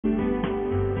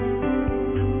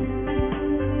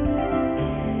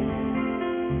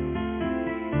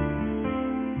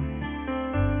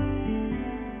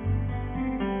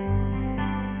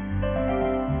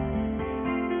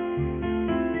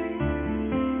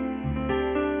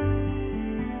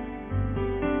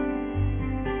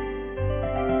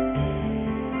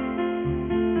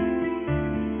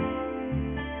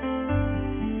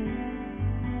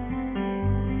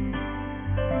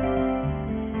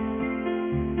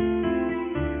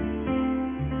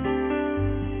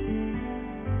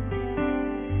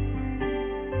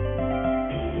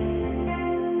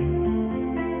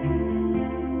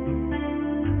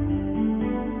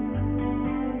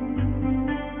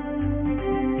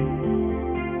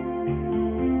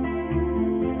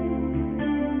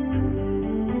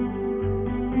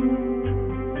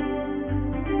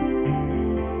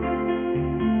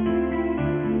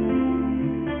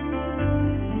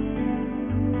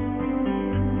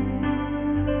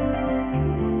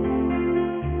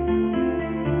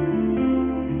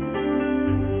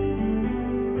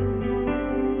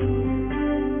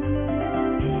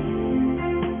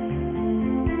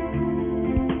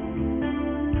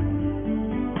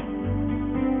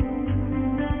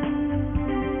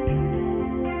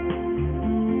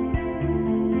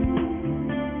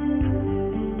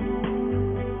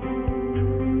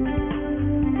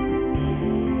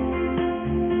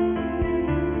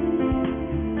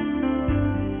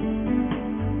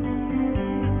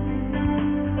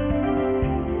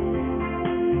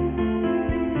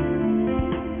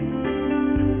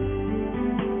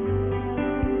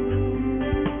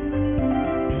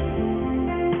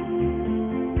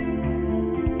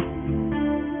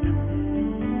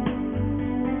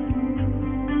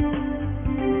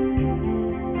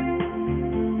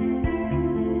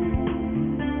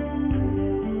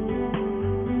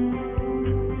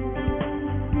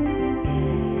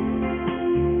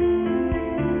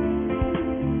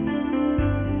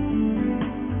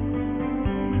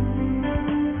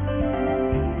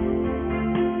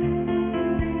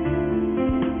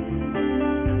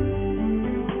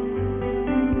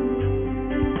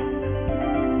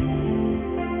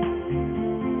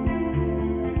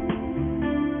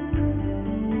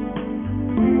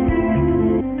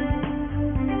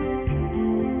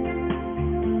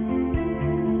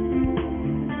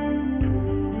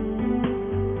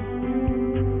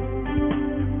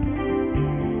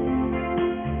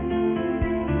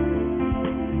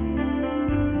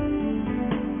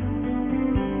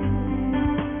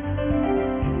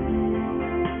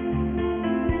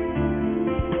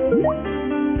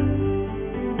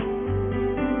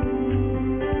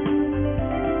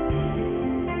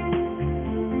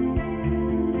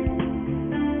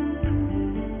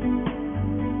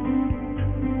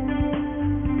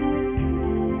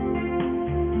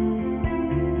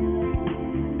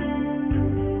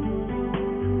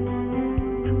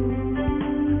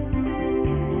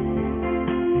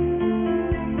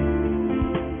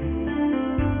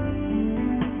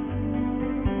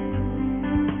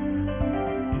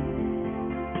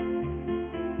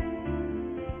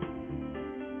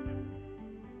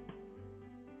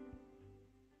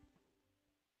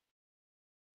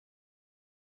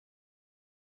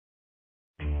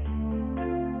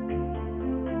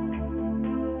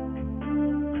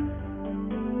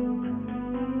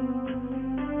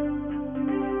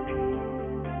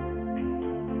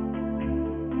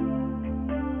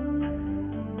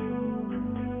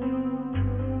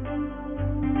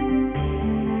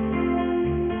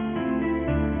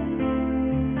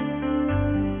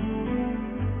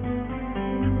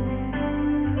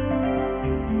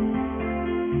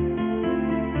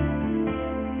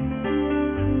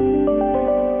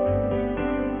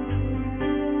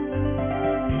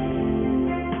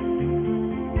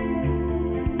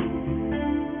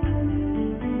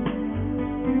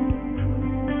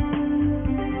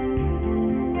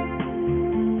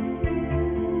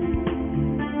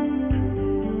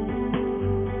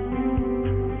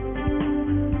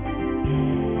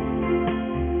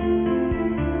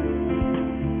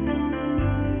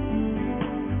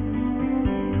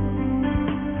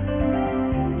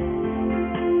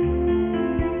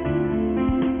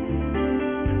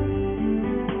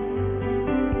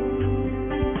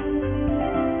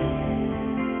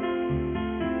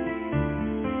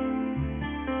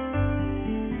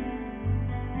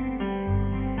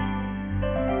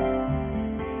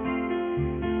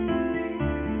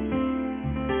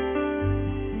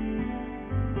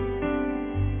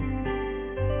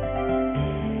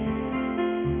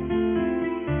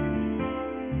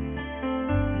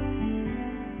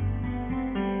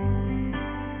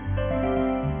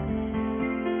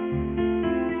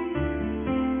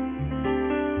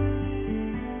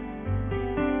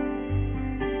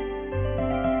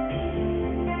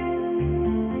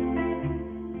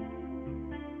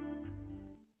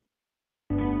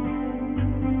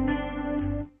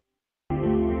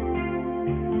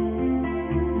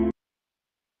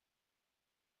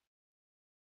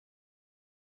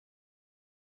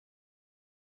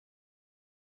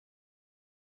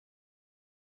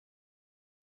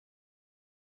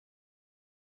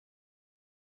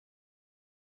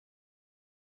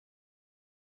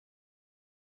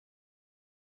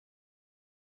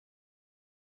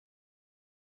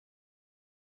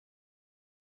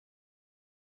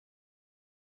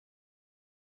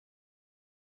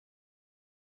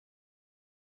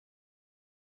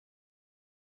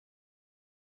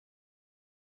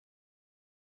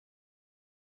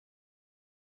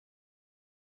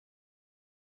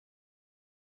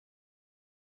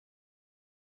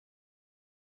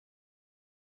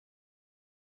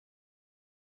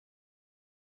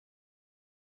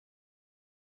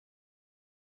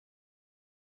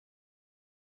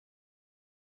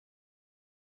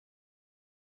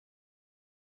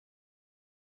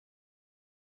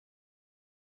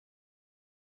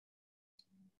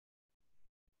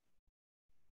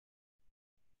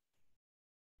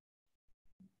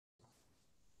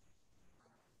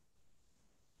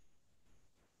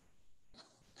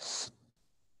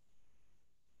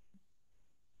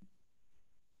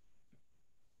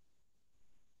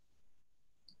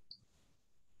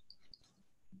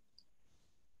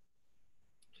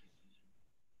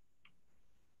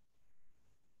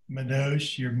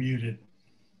Manoj, you're muted.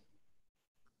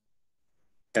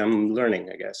 I'm learning,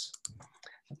 I guess.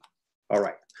 All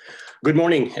right. Good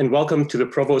morning and welcome to the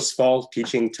Provost Fall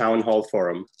Teaching Town Hall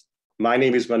Forum. My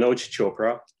name is Manoj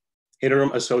Chopra,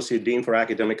 Interim Associate Dean for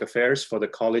Academic Affairs for the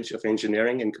College of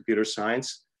Engineering and Computer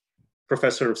Science,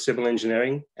 Professor of Civil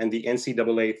Engineering, and the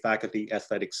NCAA Faculty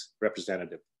Athletics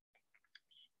Representative.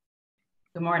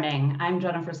 Good morning. I'm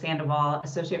Jennifer Sandoval,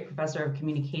 Associate Professor of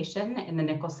Communication in the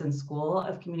Nicholson School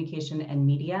of Communication and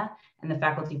Media and the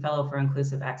Faculty Fellow for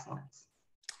Inclusive Excellence.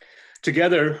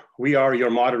 Together, we are your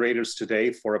moderators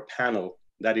today for a panel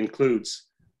that includes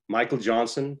Michael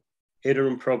Johnson,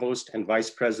 Interim Provost and Vice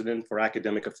President for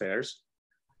Academic Affairs,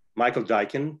 Michael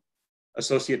Deichen,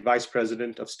 Associate Vice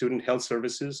President of Student Health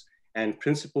Services and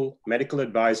Principal Medical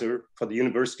Advisor for the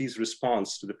university's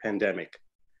response to the pandemic,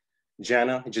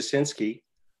 Jana Jasinski,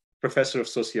 Professor of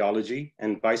Sociology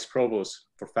and Vice Provost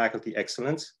for Faculty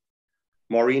Excellence,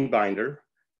 Maureen Binder,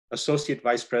 Associate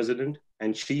Vice President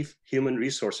and Chief Human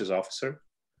Resources Officer,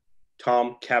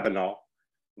 Tom Cavanaugh,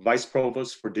 Vice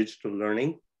Provost for Digital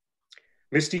Learning,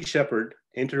 Misty Shepard,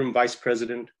 Interim Vice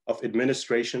President of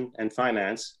Administration and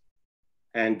Finance,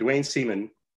 and Dwayne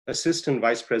Seaman, Assistant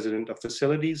Vice President of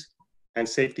Facilities and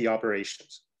Safety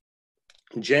Operations.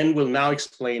 Jen will now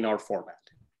explain our format.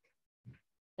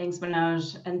 Thanks,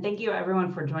 Manoj, and thank you everyone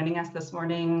for joining us this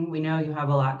morning. We know you have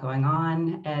a lot going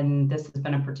on, and this has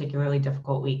been a particularly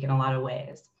difficult week in a lot of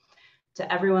ways.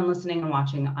 To everyone listening and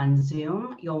watching on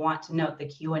Zoom, you'll want to note the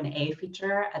Q&A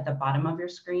feature at the bottom of your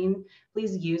screen.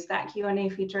 Please use that Q&A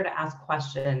feature to ask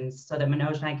questions so that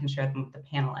Manoj and I can share them with the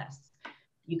panelists.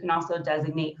 You can also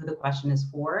designate who the question is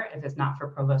for if it's not for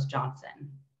Provost Johnson.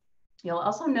 You'll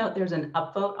also note there's an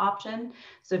upvote option.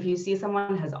 So if you see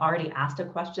someone has already asked a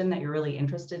question that you're really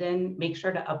interested in, make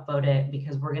sure to upvote it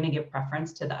because we're going to give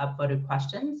preference to the upvoted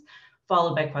questions,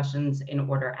 followed by questions in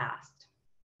order asked.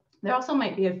 There also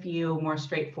might be a few more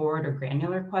straightforward or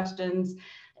granular questions,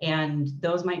 and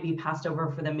those might be passed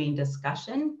over for the main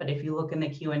discussion. But if you look in the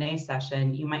Q&A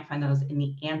session, you might find those in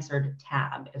the answered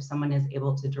tab if someone is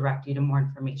able to direct you to more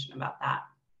information about that.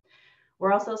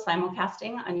 We're also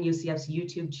simulcasting on UCF's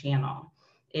YouTube channel.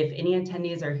 If any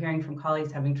attendees are hearing from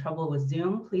colleagues having trouble with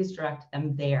Zoom, please direct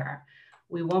them there.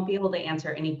 We won't be able to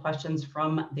answer any questions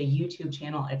from the YouTube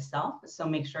channel itself, so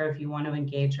make sure if you want to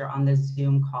engage, you're on the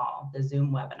Zoom call, the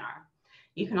Zoom webinar.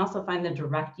 You can also find the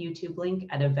direct YouTube link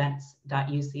at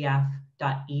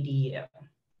events.ucf.edu.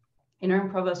 Interim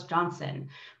Provost Johnson,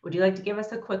 would you like to give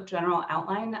us a quick general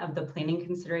outline of the planning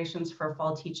considerations for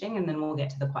fall teaching, and then we'll get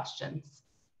to the questions.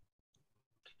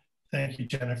 Thank you,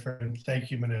 Jennifer, and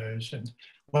thank you, Manoj, and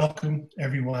welcome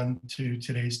everyone to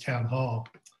today's town hall.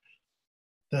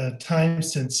 The time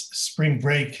since spring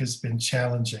break has been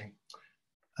challenging.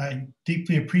 I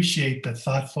deeply appreciate the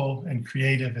thoughtful and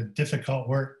creative and difficult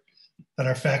work that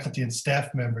our faculty and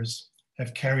staff members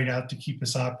have carried out to keep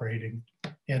us operating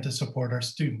and to support our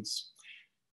students.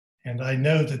 And I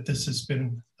know that this has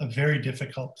been a very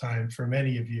difficult time for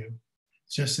many of you,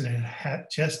 just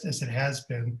as it has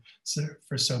been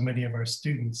for so many of our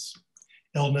students.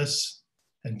 Illness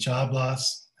and job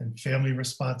loss and family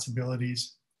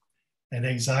responsibilities and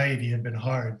anxiety have been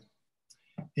hard.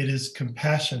 It is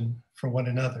compassion for one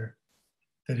another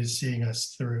that is seeing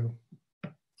us through.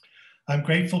 I'm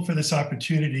grateful for this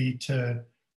opportunity to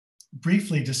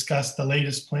briefly discuss the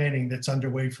latest planning that's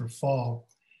underway for fall,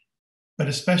 but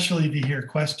especially to hear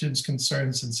questions,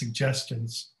 concerns, and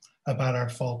suggestions about our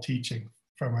fall teaching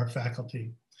from our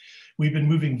faculty. We've been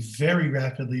moving very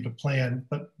rapidly to plan,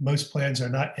 but most plans are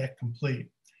not yet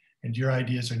complete, and your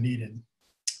ideas are needed.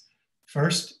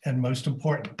 First, and most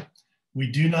important, we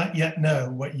do not yet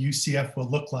know what UCF will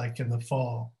look like in the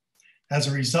fall. As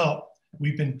a result,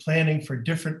 we've been planning for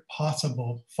different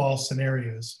possible fall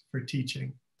scenarios for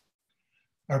teaching.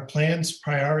 Our plans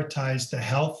prioritize the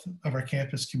health of our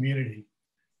campus community,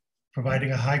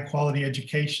 providing a high quality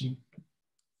education,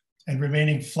 and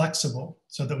remaining flexible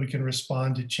so that we can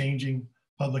respond to changing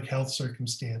public health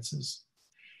circumstances.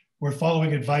 We're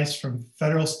following advice from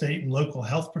federal, state, and local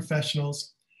health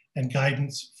professionals and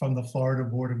guidance from the Florida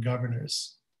Board of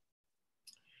Governors.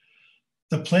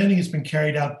 The planning has been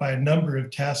carried out by a number of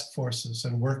task forces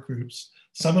and work groups,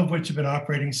 some of which have been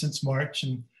operating since March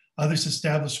and others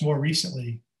established more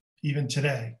recently, even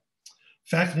today.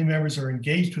 Faculty members are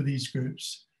engaged with these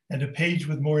groups, and a page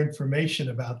with more information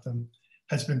about them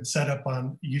has been set up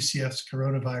on UCF's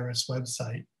coronavirus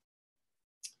website.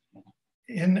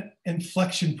 An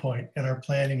inflection point in our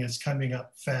planning is coming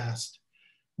up fast.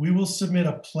 We will submit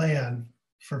a plan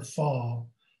for fall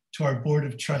to our Board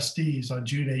of Trustees on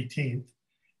June 18th,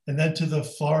 and then to the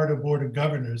Florida Board of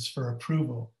Governors for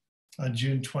approval on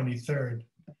June 23rd.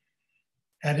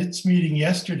 At its meeting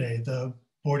yesterday, the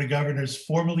Board of Governors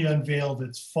formally unveiled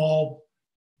its fall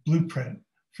blueprint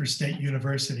for state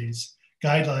universities,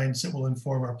 guidelines that will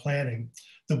inform our planning.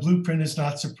 The blueprint is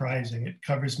not surprising. It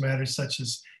covers matters such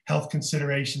as health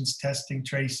considerations, testing,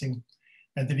 tracing,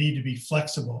 and the need to be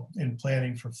flexible in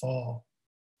planning for fall.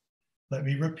 Let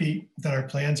me repeat that our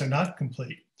plans are not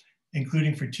complete,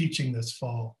 including for teaching this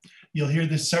fall. You'll hear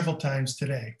this several times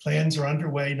today. Plans are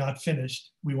underway, not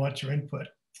finished. We want your input.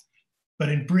 But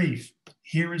in brief,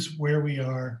 here is where we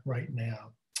are right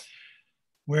now.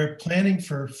 We're planning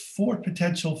for 4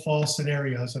 potential fall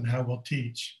scenarios on how we'll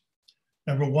teach.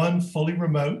 Number 1, fully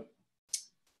remote.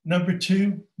 Number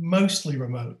 2, mostly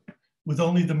remote, with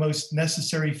only the most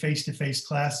necessary face-to-face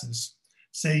classes,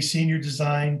 say senior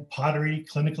design, pottery,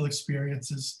 clinical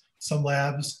experiences, some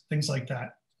labs, things like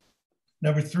that.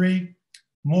 Number 3,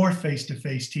 more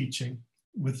face-to-face teaching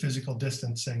with physical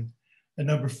distancing. And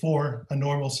number 4, a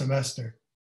normal semester.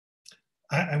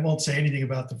 I won't say anything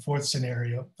about the 4th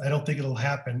scenario. I don't think it'll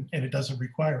happen, and it doesn't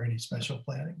require any special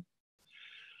planning.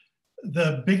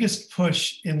 The biggest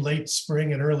push in late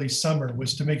spring and early summer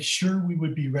was to make sure we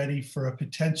would be ready for a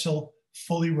potential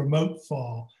fully remote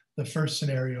fall, the first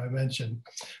scenario I mentioned.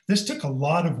 This took a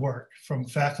lot of work from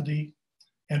faculty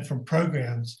and from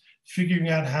programs, figuring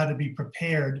out how to be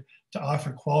prepared to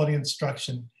offer quality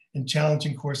instruction in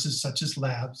challenging courses such as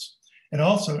labs. And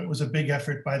also it was a big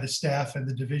effort by the staff and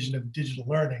the Division of Digital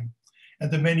Learning and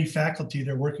the many faculty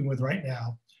they're working with right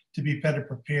now to be better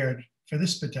prepared for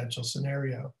this potential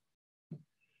scenario.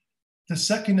 The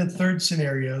second and third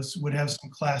scenarios would have some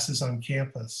classes on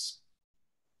campus.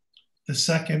 The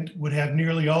second would have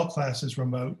nearly all classes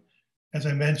remote. As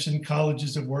I mentioned,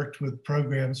 colleges have worked with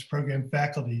program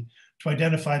faculty to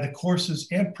identify the courses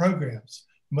and programs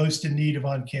most in need of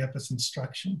on-campus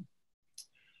instruction.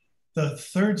 The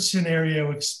third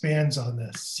scenario expands on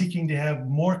this, seeking to have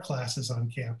more classes on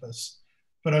campus,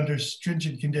 but under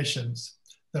stringent conditions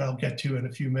that I'll get to in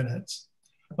a few minutes.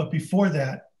 But before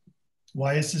that,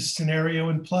 why is this scenario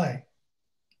in play?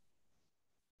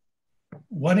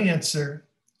 One answer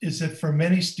is that for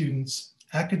many students,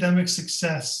 academic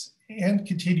success and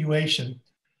continuation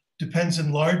depends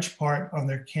in large part on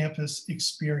their campus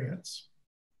experience.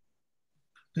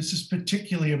 This is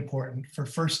particularly important for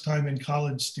first-time in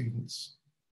college students.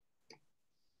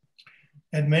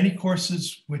 And many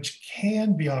courses which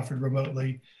can be offered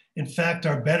remotely, in fact,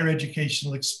 are better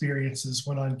educational experiences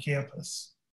when on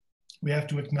campus. We have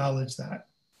to acknowledge that.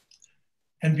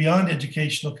 And beyond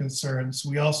educational concerns,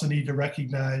 we also need to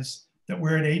recognize that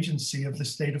we're an agency of the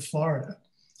state of Florida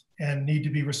and need to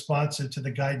be responsive to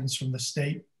the guidance from the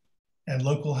state and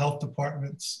local health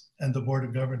departments and the Board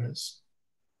of Governors.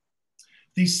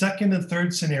 These second and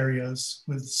third scenarios,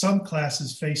 with some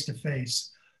classes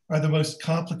face-to-face, are the most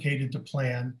complicated to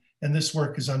plan, and this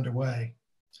work is underway.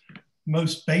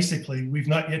 Most basically, we've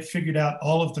not yet figured out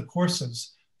all of the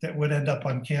courses that would end up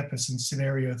on campus in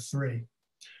scenario 3,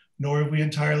 nor have we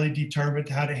entirely determined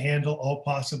how to handle all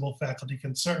possible faculty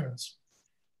concerns.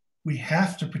 We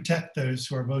have to protect those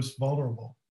who are most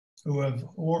vulnerable, who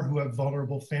have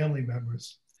vulnerable family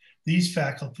members. These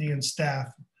faculty and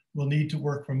staff will need to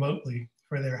work remotely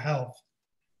for their health.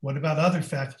 What about other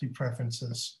faculty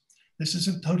preferences? This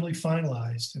isn't totally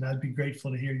finalized, and I'd be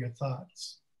grateful to hear your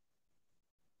thoughts.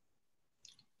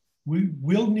 We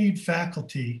will need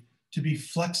faculty to be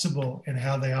flexible in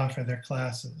how they offer their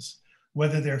classes,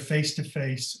 whether they're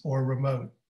face-to-face or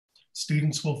remote.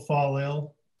 Students will fall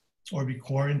ill or be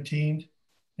quarantined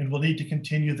and will need to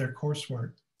continue their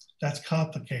coursework. That's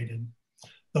complicated.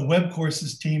 The web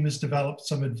courses team has developed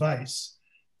some advice,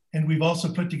 and we've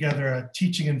also put together a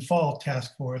teaching in fall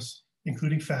task force,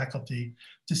 including faculty,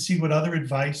 to see what other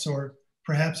advice or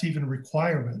perhaps even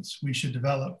requirements we should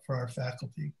develop for our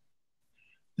faculty.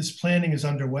 This planning is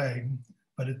underway,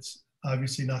 but it's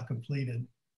obviously not completed.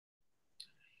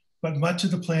 But much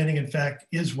of the planning, in fact,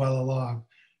 is well along.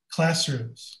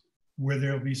 Classrooms, where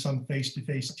there will be some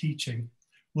face-to-face teaching,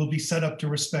 will be set up to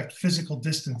respect physical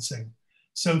distancing.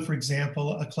 So, for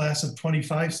example, a class of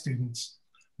 25 students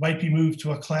might be moved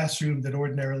to a classroom that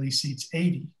ordinarily seats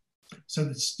 80, so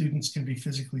that students can be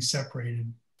physically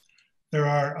separated. There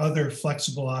are other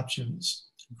flexible options,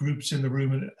 groups in the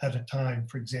room at a time,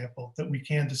 for example, that we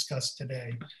can discuss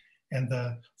today, and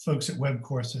the folks at web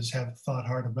courses have thought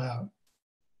hard about.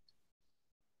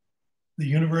 The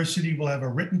university will have a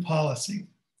written policy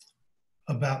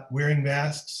about wearing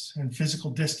masks and physical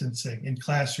distancing in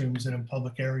classrooms and in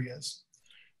public areas.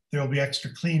 There will be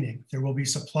extra cleaning. There will be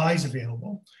supplies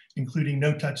available, including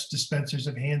no-touch dispensers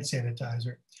of hand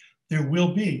sanitizer. There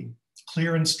will be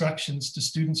clear instructions to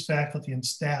students, faculty, and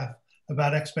staff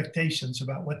about expectations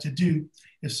about what to do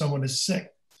if someone is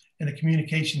sick, and a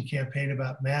communication campaign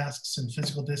about masks and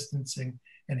physical distancing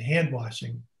and hand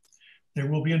washing. There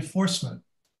will be enforcement,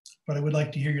 but I would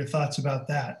like to hear your thoughts about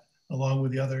that, along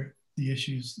with the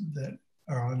issues that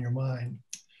are on your mind.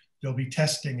 There'll be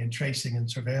testing and tracing and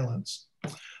surveillance.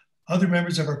 Other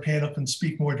members of our panel can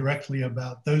speak more directly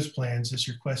about those plans as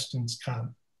your questions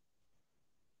come.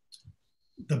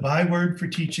 The byword for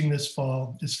teaching this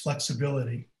fall is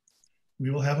flexibility.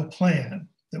 We will have a plan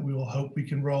that we will hope we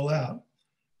can roll out,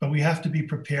 but we have to be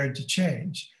prepared to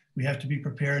change. We have to be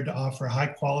prepared to offer high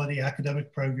quality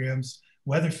academic programs,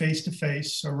 whether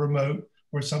face-to-face or remote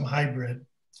or some hybrid.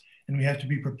 And we have to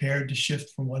be prepared to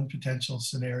shift from one potential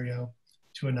scenario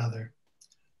to another.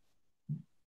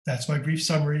 That's my brief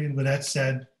summary. And with that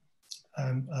said,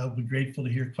 I'll be grateful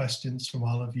to hear questions from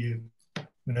all of you.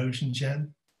 Manoj and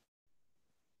Jen.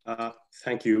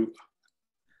 Thank you.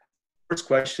 First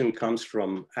question comes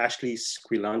from Ashley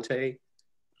Squilante.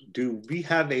 Do we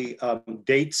have any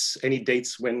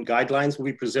dates when guidelines will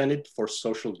be presented for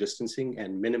social distancing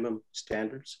and minimum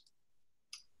standards?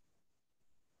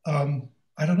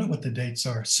 I don't know what the dates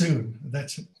are. Soon.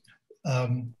 That's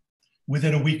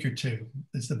within a week or two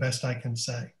is the best I can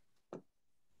say.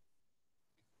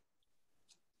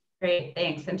 Great,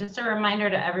 thanks. And just a reminder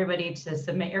to everybody to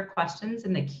submit your questions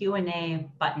in the Q&A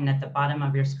button at the bottom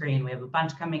of your screen. We have a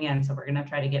bunch coming in, so we're going to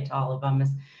try to get to all of them as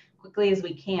quickly as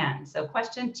we can. So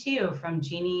question 2 from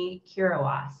Jeannie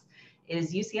Kirawas.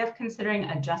 Is UCF considering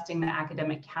adjusting the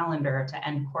academic calendar to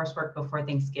end coursework before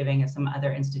Thanksgiving as some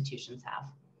other institutions have?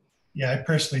 Yeah, I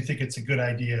personally think it's a good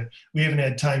idea. We haven't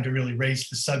had time to really raise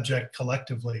the subject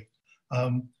collectively.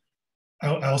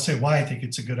 I'll say why I think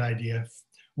it's a good idea.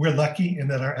 We're lucky in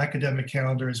that our academic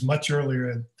calendar is much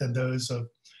earlier than those of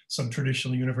some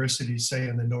traditional universities, say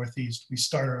in the Northeast. We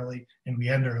start early and we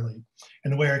end early.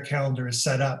 And the way our calendar is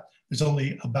set up, there's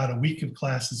only about a week of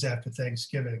classes after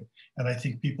Thanksgiving. And I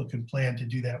think people can plan to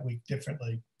do that week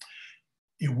differently.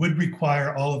 It would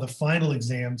require all of the final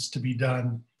exams to be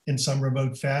done in some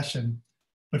remote fashion.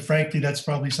 But frankly, that's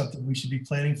probably something we should be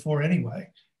planning for anyway,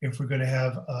 if we're going to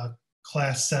have a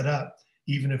class set up,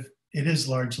 even if it is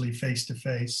largely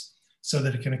face-to-face, so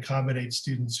that it can accommodate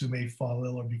students who may fall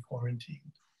ill or be quarantined.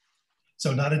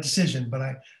 So not a decision, but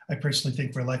I personally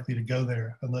think we're likely to go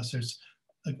there unless there's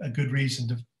a good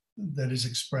reason that is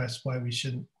expressed why we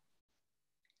shouldn't.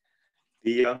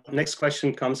 The next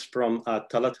question comes from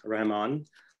Talat Rahman.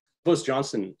 Provost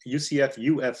Johnson, UCF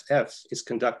UFF is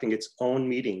conducting its own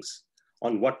meetings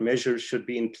on what measures should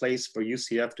be in place for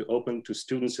UCF to open to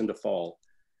students in the fall.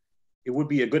 It would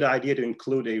be a good idea to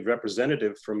include a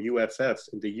representative from UFF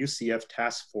in the UCF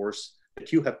task force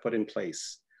that you have put in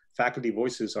place. Faculty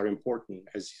voices are important,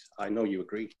 as I know you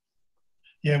agree.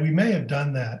 Yeah, we may have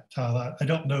done that, Talat. I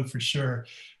don't know for sure.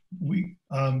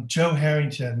 Joe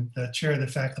Harrington, the chair of the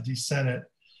Faculty Senate,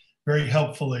 very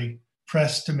helpfully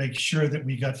pressed to make sure that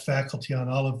we got faculty on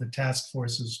all of the task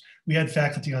forces. We had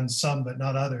faculty on some, but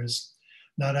not others,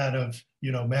 not out of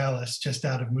malice, just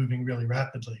out of moving really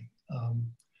rapidly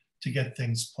to get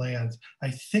things planned.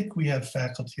 I think we have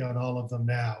faculty on all of them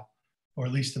now, or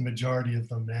at least the majority of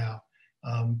them now.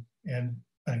 And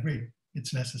I agree,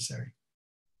 it's necessary.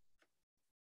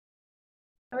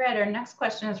 All right, our next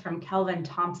question is from Kelvin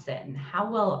Thompson.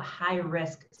 How will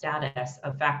high-risk status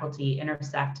of faculty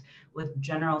intersect with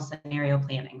general scenario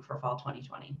planning for fall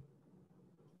 2020?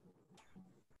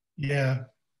 Yeah,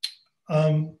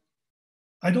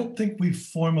 I don't think we've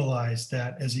formalized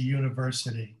that as a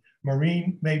university.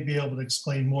 Maureen may be able to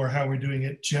explain more how we're doing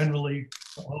it generally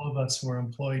for all of us who are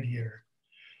employed here.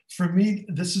 For me,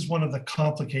 this is one of the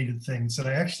complicated things that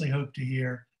I actually hope to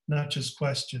hear, not just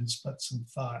questions, but some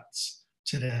thoughts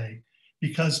today,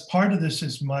 because part of this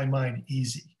is, in my mind,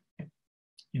 easy.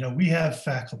 We have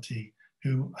faculty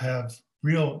who have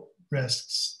real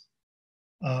risks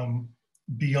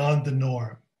beyond the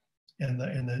norm in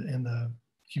the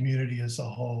community as a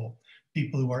whole.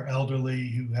 People who are elderly,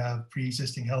 who have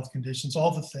pre-existing health conditions,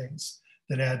 all the things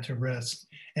that add to risk.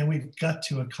 And we've got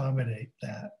to accommodate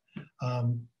that.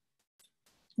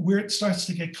 Where it starts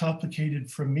to get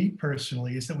complicated for me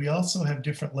personally is that we also have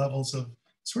different levels of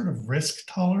sort of risk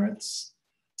tolerance.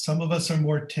 Some of us are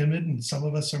more timid and some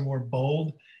of us are more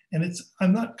bold. And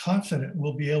I'm not confident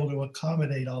we'll be able to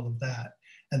accommodate all of that.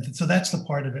 And so that's the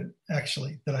part of it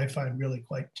actually that I find really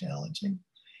quite challenging.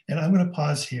 And I'm going to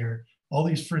pause here. All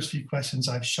these first few questions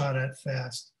I've shot at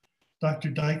fast.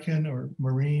 Dr. Deichen or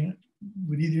Maureen,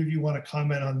 would either of you want to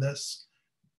comment on this?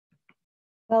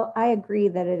 Well, I agree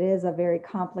that it is a very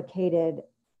complicated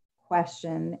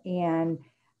question, and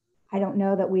I don't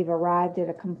know that we've arrived at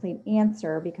a complete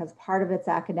answer because part of it's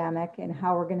academic and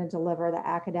how we're going to deliver the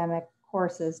academic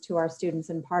courses to our students,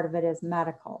 and part of it is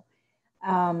medical.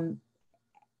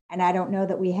 And I don't know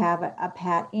that we have a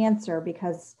pat answer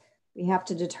because we have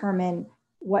to determine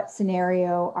what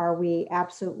scenario are we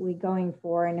absolutely going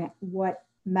for and what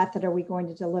method are we going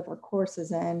to deliver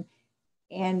courses in,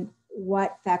 and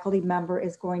what faculty member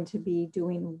is going to be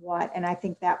doing what. And I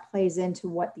think that plays into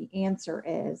what the answer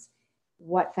is.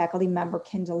 What faculty member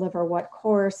can deliver what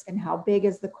course, and how big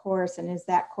is the course, and is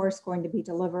that course going to be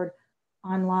delivered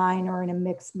online or in a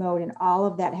mixed mode, and all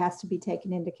of that has to be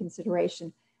taken into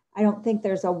consideration. I don't think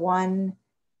there's one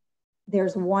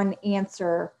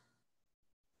answer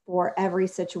for every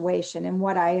situation. And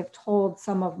what I have told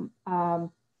some of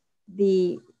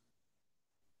the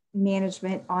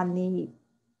management on the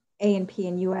A&P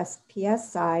and USPS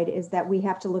side is that we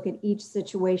have to look at each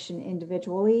situation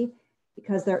individually,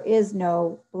 because there is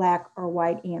no black or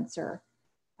white answer,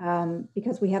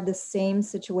 because we have the same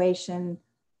situation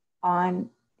on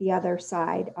the other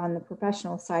side, on the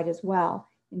professional side as well,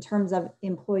 in terms of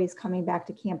employees coming back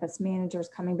to campus, managers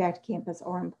coming back to campus,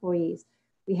 or employees.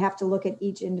 We have to look at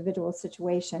each individual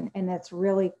situation, and that's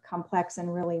really complex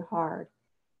and really hard.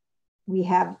 We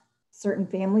have certain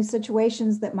family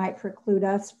situations that might preclude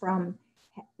us from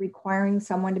requiring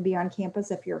someone to be on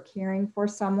campus if you're caring for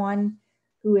someone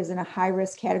who is in a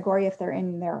high-risk category, if they're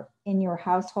in your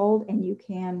household and you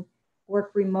can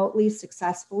work remotely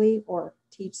successfully or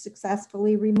teach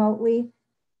successfully remotely.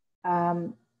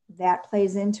 That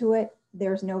plays into it.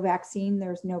 There's no vaccine,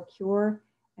 there's no cure,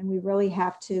 and we really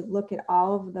have to look at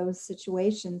all of those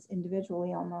situations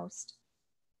individually almost.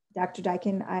 Dr.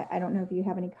 Deichen, I don't know if you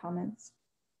have any comments.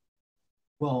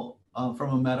 Well, from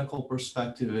a medical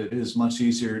perspective, it is much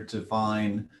easier to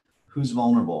define who's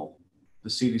vulnerable. The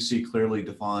CDC clearly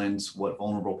defines what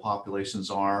vulnerable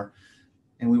populations are,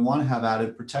 and we want to have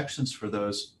added protections for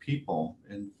those people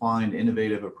and find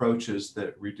innovative approaches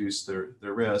that reduce their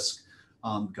risk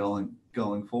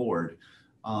going forward.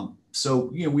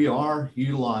 So, we are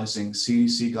utilizing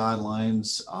CDC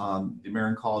guidelines, the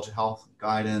American College of Health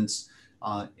guidance,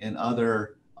 and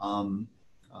other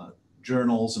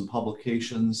journals and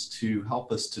publications to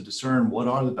help us to discern what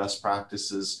are the best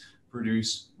practices for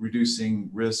reducing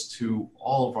risk to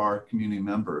all of our community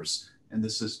members. And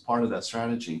this is part of that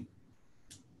strategy.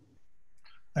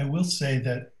 I will say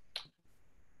that,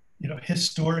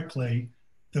 historically,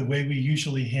 the way we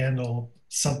usually handle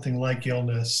something like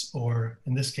illness, or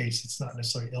in this case, it's not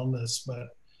necessarily illness,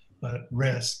 but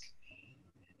risk,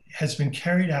 has been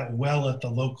carried out well at the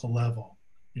local level.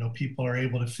 People are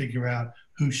able to figure out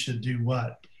who should do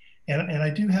what. And I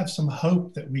do have some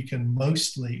hope that we can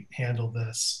mostly handle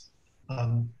this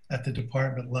at the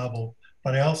department level,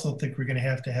 but I also think we're going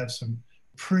to have some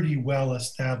pretty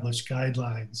well-established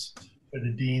guidelines for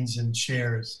the deans and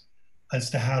chairs as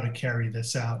to how to carry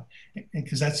this out,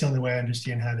 because that's the only way I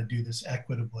understand how to do this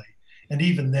equitably. And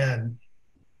even then,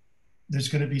 there's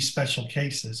going to be special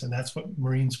cases, and that's what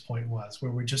Maureen's point was,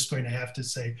 where we're just going to have to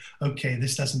say, okay,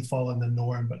 this doesn't fall in the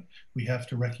norm, but we have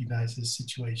to recognize this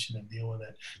situation and deal with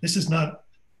it. This is not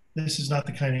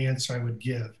the kind of answer I would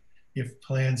give if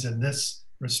plans in this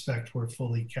respect were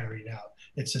fully carried out.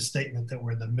 It's a statement that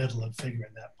we're in the middle of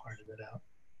figuring that part of it out.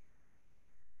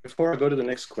 Before I go to the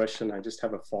next question, I just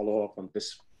have a follow-up on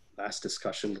this last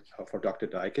discussion for Dr.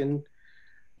 Deichen.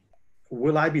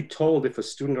 Will I be told if a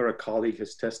student or a colleague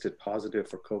has tested positive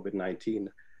for COVID-19?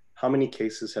 How many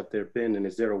cases have there been? And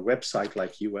is there a website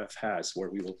like UF has where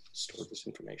we will store this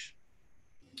information?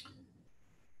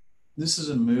 This is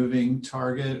a moving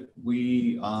target.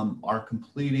 We are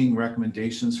completing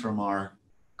recommendations from our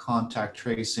contact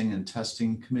tracing and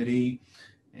testing committee.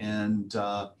 And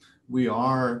we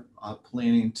are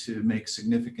planning to make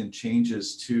significant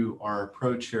changes to our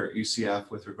approach here at UCF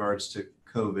with regards to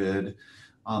COVID.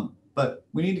 But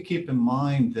we need to keep in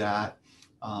mind that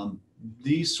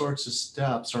these sorts of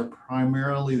steps are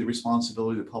primarily the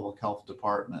responsibility of the public health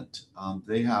department.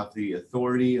 They have the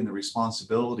authority and the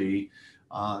responsibility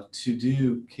to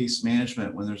do case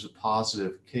management when there's a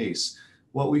positive case.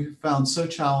 What we found so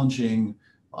challenging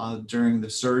during the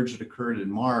surge that occurred in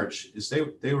March is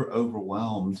they were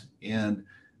overwhelmed, and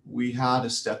we had to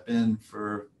step in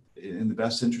the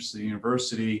best interest of the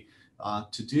university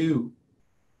to do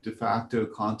de facto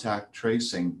contact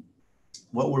tracing.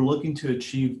 What we're looking to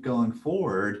achieve going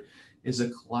forward is a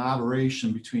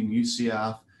collaboration between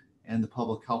UCF and the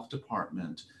public health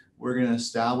department. We're going to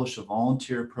establish a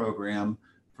volunteer program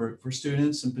for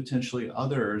students and potentially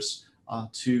others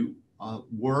to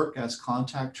work as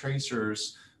contact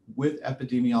tracers with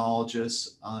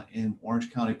epidemiologists in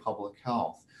Orange County Public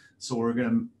Health. So we're going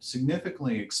to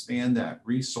significantly expand that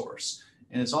resource.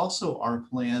 And it's also our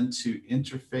plan to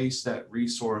interface that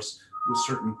resource with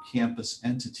certain campus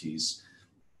entities.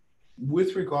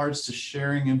 With regards to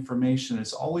sharing information,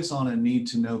 it's always on a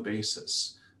need-to-know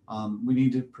basis. We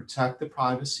need to protect the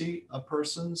privacy of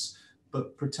persons,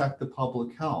 but protect the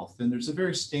public health. And there's a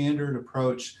very standard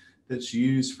approach that's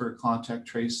used for contact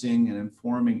tracing and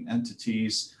informing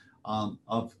entities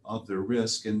of their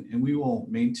risk. And we will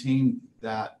maintain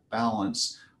that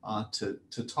balance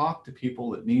to talk to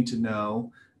people that need to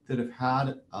know, that have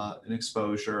had an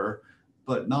exposure,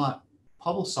 but not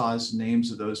publicize the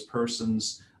names of those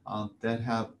persons that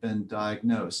have been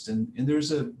diagnosed. And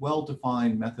there's a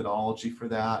well-defined methodology for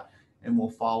that, and we'll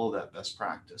follow that best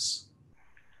practice.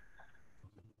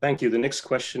 Thank you. The next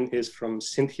question is from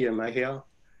Cynthia Mahia.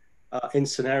 In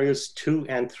scenarios 2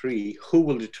 and 3, who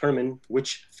will determine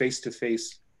which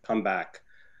face-to-face come back,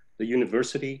 the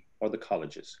university or the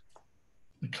colleges?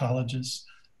 The colleges.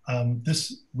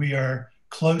 We are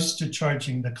close to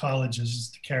charging the colleges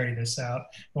to carry this out.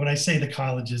 When I say the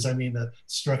colleges, I mean the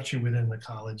structure within the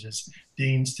colleges,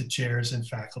 deans to chairs and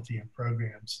faculty and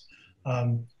programs.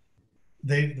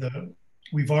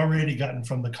 We've already gotten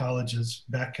from the colleges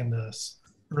back in the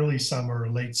early summer or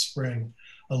late spring,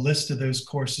 a list of those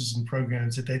courses and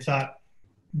programs that they thought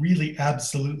really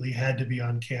absolutely had to be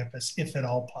on campus, if at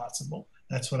all possible.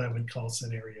 That's what I would call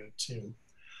scenario 2.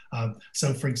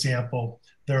 So for example,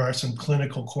 there are some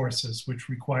clinical courses which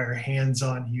require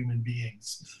hands-on human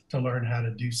beings to learn how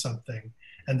to do something.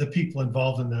 And the people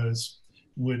involved in those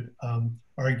would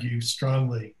argue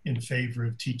strongly in favor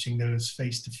of teaching those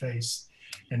face-to-face.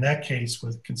 In that case,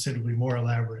 with considerably more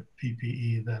elaborate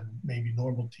PPE than maybe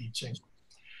normal teaching.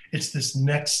 It's this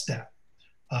next step,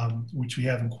 which we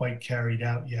haven't quite carried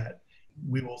out yet.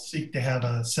 We will seek to have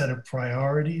a set of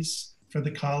priorities for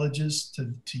the colleges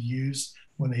to use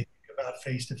when they think about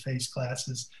face-to-face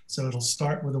classes. So it'll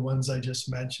start with the ones I just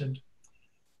mentioned.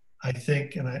 I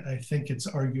think, and I think it's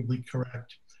arguably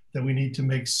correct, that we need to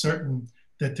make certain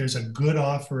that there's a good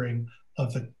offering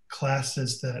of the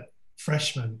classes that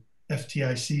freshmen,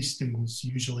 FTIC students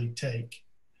usually take.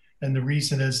 And the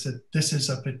reason is that this is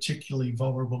a particularly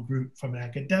vulnerable group from an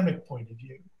academic point of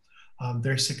view.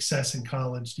 Their success in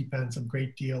college depends a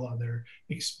great deal on their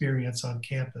experience on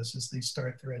campus as they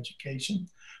start their education.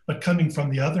 But coming from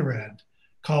the other end,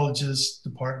 colleges,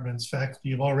 departments,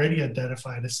 faculty have already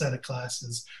identified a set of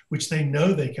classes which they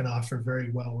know they can offer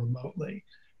very well remotely.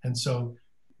 And so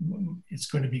it's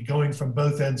going to be going from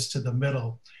both ends to the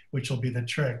middle, which will be the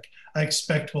trick. I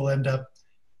expect we'll end up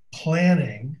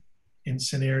planning in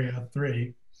scenario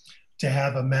 3 to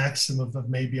have a maximum of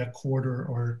maybe a quarter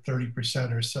or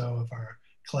 30% or so of our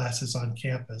classes on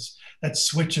campus. That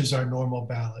switches our normal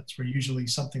balance. We're usually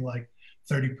something like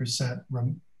 30%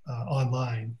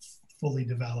 online, fully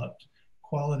developed,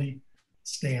 quality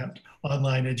stamped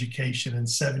online education, and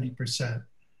 70%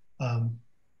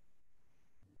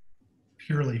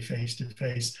 purely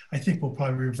face-to-face. I think we'll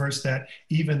probably reverse that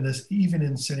even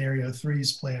in scenario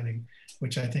 3's planning,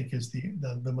 which I think is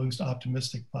the most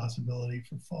optimistic possibility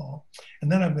for fall.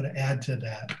 And then I'm going to add to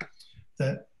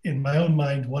that in my own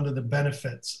mind, one of the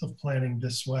benefits of planning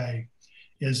this way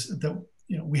is that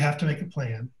we have to make a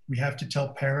plan. We have to tell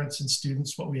parents and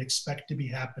students what we expect to be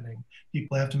happening.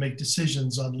 People have to make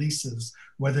decisions on leases,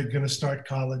 whether they're going to start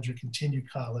college or continue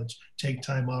college, take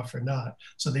time off or not.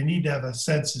 So they need to have a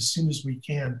sense as soon as we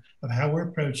can of how we're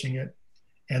approaching it.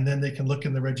 And then they can look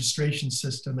in the registration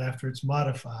system after it's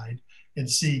modified and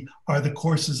see, are the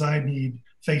courses I need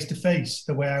face-to-face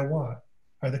the way I want?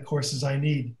 Are the courses I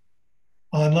need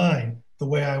online the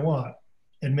way I want?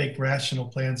 And make rational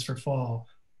plans for fall.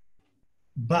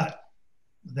 But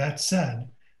that said,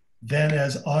 then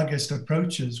as August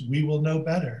approaches, we will know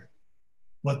better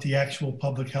what the actual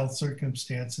public health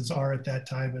circumstances are at that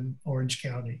time in Orange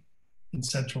County, in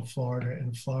Central Florida,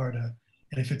 and Florida.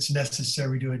 And if it's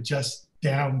necessary to adjust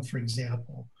down, for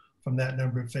example, from that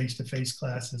number of face-to-face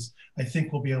classes, I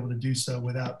think we'll be able to do so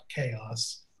without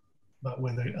chaos, but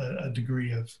with a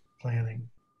degree of planning.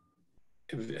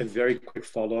 A very quick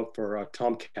follow-up for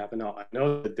Tom Cavanaugh. I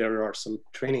know that there are some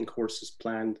training courses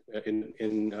planned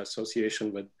in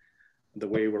association with the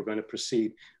way we're going to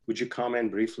proceed. Would you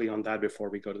comment briefly on that before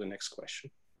we go to the next question?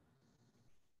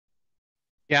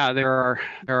 Yeah, there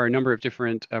are a number of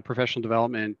different professional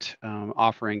development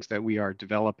offerings that we are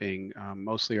developing.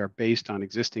 Mostly are based on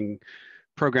existing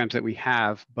programs that we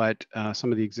have, but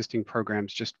some of the existing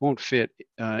programs just won't fit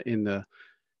in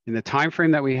the time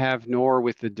frame that we have, nor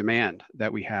with the demand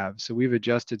that we have. So we've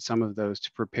adjusted some of those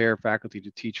to prepare faculty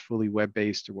to teach fully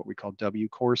web-based, or what we call W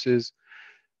courses,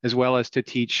 as well as to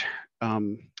teach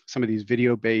some of these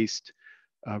video-based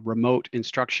remote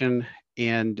instruction,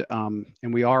 and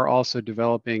we are also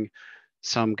developing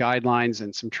some guidelines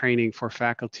and some training for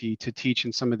faculty to teach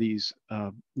in some of these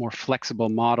more flexible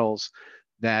models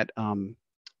that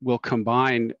will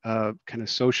combine kind of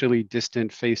socially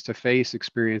distant face-to-face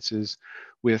experiences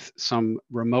with some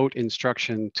remote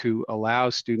instruction to allow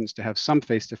students to have some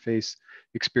face-to-face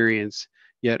experience,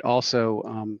 yet also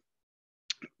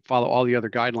follow all the other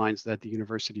guidelines that the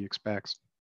university expects.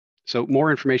 So more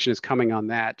information is coming on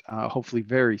that, hopefully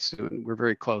very soon. We're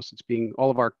very close.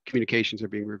 All of our communications are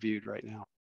being reviewed right now.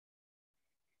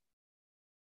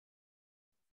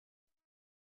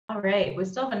 All right, we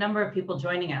still have a number of people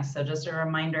joining us. So just a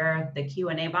reminder, the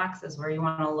Q&A box is where you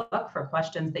want to look for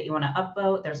questions that you want to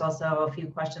upvote. There's also a few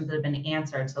questions that have been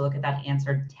answered, so look at that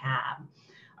answered tab.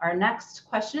 Our next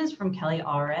question is from Kelly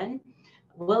Allred.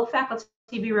 Will faculty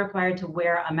be required to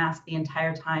wear a mask the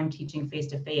entire time teaching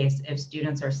face-to-face if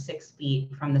students are 6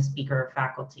 feet from the speaker or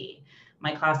faculty?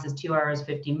 My class is 2 hours,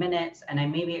 50 minutes, and I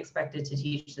may be expected to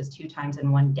teach this 2 times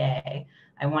in one day.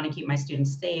 I want to keep my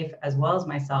students safe as well as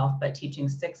myself, but teaching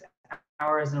 6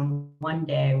 hours in one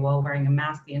day while wearing a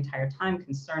mask the entire time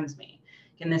concerns me.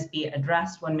 Can this be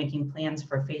addressed when making plans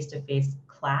for face-to-face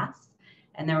class?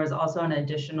 And there was also an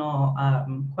additional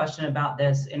question about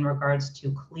this in regards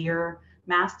to clear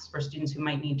masks for students who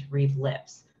might need to read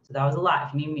lips. So that was a lot.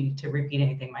 If you need me to repeat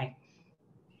anything, Mike.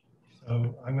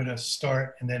 So I'm going to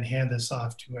start and then hand this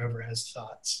off to whoever has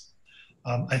thoughts.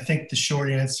 I think the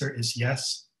short answer is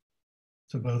yes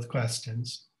to both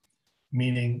questions,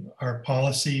 meaning our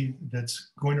policy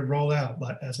that's going to roll out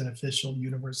as an official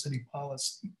university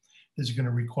policy is going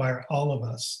to require all of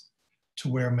us to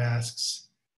wear masks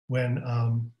when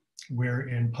we're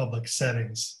in public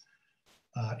settings.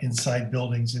 Inside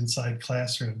buildings, inside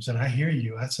classrooms, and I hear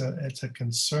you. It's a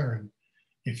concern.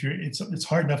 It's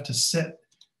hard enough to sit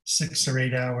 6 or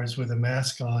 8 hours with a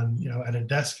mask on, at a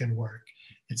desk and work.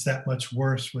 It's that much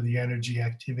worse with the energy,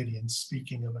 activity, and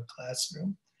speaking of a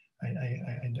classroom. I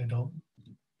don't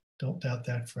doubt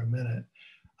that for a minute.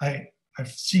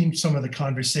 I've seen some of the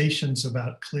conversations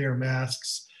about clear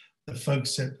masks. The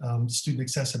folks at Student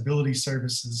Accessibility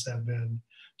Services have been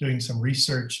doing some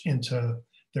research into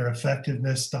their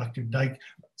effectiveness.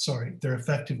 Their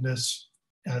effectiveness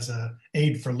as an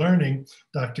aid for learning.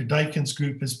 Dr. Deichen's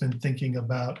group has been thinking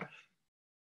about,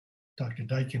 Dr.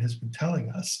 Deichen has been telling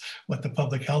us what the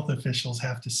public health officials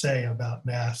have to say about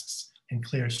masks and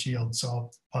clear shields. So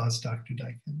I'll pause, Dr.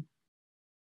 Deichen.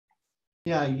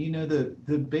 Yeah,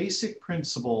 the basic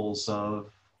principles of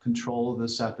control of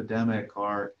this epidemic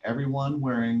are everyone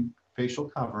wearing facial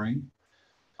covering,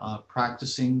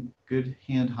 practicing good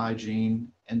hand hygiene,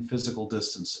 and physical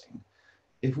distancing.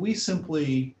 If we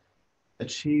simply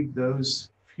achieve those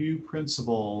few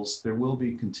principles, there will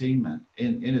be containment.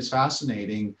 And it's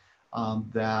fascinating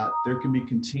that there can be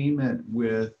containment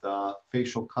with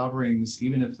facial coverings,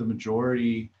 even if the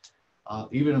majority,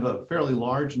 even if a fairly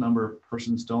large number of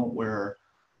persons don't wear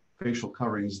facial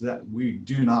coverings. That we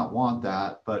do not want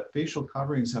that, but facial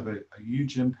coverings have a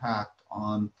huge impact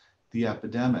on the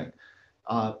epidemic.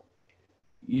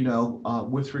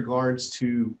 With regards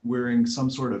to wearing some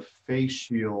sort of face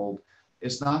shield,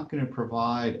 it's not going to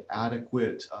provide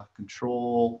adequate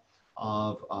control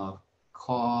of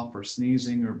cough or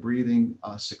sneezing or breathing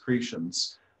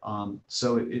secretions.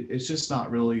 So it's just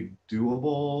not really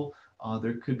doable.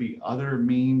 There could be other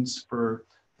means for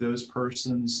those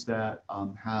persons that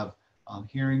have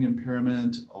hearing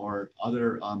impairment or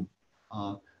other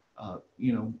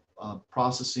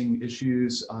processing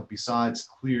issues besides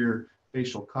clear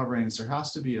facial coverings. There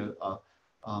has to be a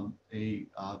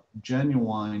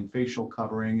genuine facial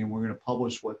covering, and we're going to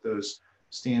publish what those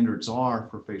standards are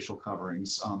for facial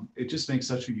coverings. It just makes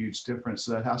such a huge difference.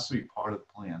 So that has to be part of the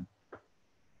plan.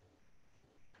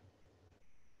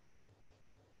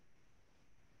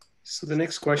 So the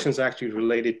next question is actually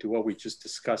related to what we just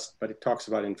discussed, but it talks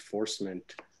about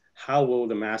enforcement. How will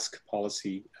the mask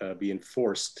policy be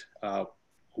enforced?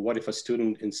 What if a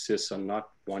student insists on not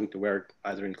wanting to wear it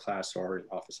either in class or in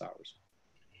office hours?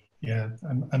 Yeah,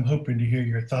 I'm hoping to hear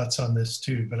your thoughts on this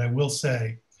too, but I will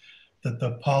say that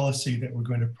the policy that we're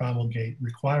going to promulgate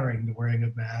requiring the wearing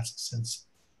of masks and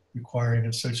requiring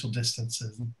of social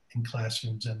distances in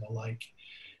classrooms and the like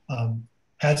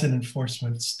has an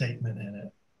enforcement statement in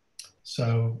it.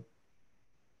 So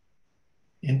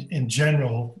in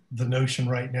general, the notion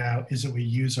right now is that we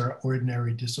use our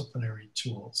ordinary disciplinary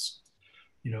tools.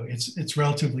 It's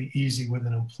relatively easy with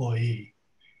an employee.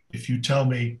 If you tell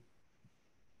me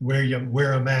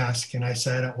wear a mask and I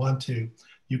say I don't want to,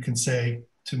 you can say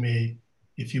to me,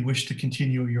 if you wish to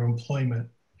continue your employment,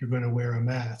 you're going to wear a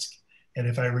mask. And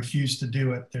if I refuse to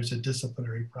do it, there's a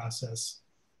disciplinary process,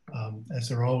 as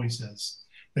there always is.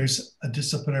 There's a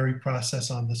disciplinary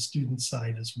process on the student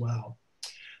side as well.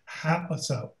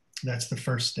 So that's the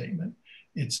first statement.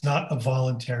 It's not a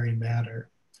voluntary matter.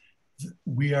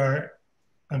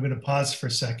 I'm going to pause for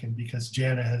a second because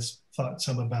Jana has thought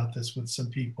some about this with some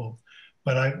people,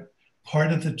 but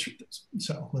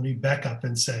so let me back up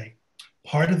and say,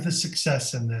 part of the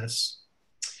success in this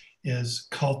is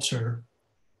culture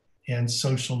and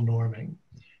social norming.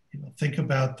 Think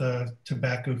about the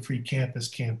Tobacco-Free Campus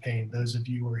campaign, those of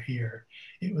you who are here.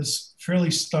 It was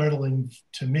fairly startling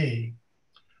to me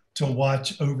to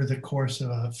watch over the course of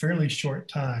a fairly short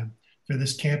time for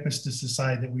this campus to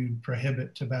decide that we would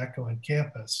prohibit tobacco on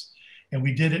campus. And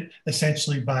we did it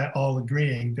essentially by all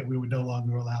agreeing that we would no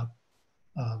longer allow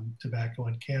tobacco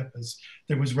on campus.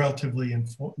 There was relatively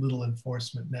little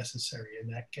enforcement necessary in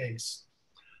that case.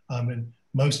 And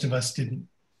most of us didn't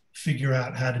figure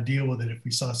out how to deal with it if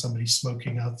we saw somebody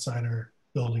smoking outside our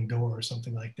building door or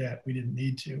something like that. We didn't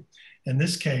need to. In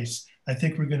this case, I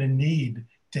think we're going to need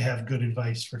to have good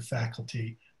advice for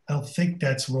faculty. I don't think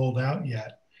that's rolled out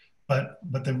yet, but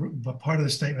part of the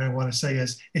statement I want to say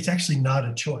is it's actually not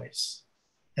a choice.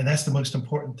 And that's the most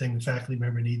important thing the faculty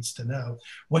member needs to know.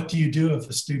 What do you do if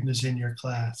a student is in your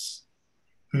class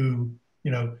who,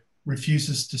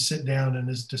 refuses to sit down and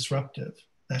is disruptive?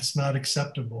 That's not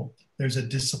acceptable. There's a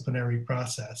disciplinary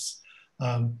process.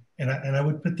 And I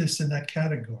would put this in that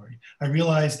category. I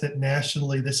realize that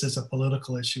nationally this is a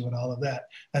political issue and all of that.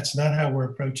 That's not how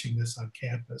we're approaching this on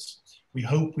campus. We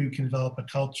hope we can develop a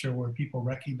culture where people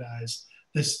recognize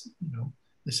this,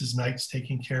 this is Knights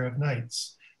taking care of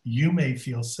Knights. You may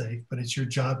feel safe, but it's your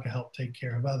job to help take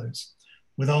care of others.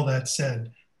 With all that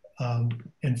said,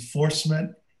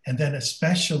 enforcement and then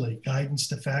especially guidance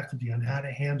to faculty on how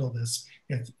to handle this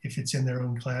if it's in their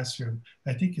own classroom,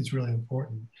 I think is really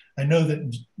important. I know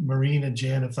that Maureen and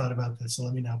Jan have thought about this, so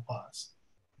let me now pause.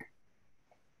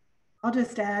 I'll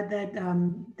just add that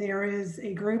there is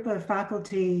a group of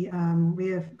faculty, we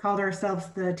have called ourselves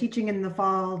the Teaching in the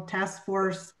Fall Task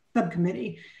Force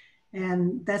Subcommittee.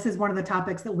 And this is one of the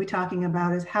topics that we'll be talking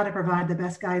about is how to provide the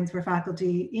best guidance for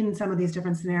faculty in some of these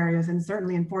different scenarios, and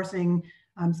certainly enforcing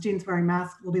students wearing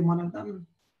masks will be one of them.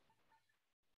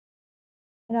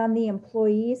 And on the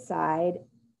employee side,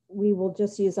 we will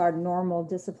just use our normal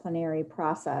disciplinary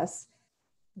process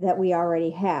that we already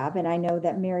have. And I know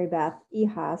that Mary Beth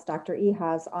Ehas, Dr.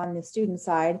 Ehas on the student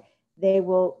side, they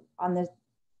will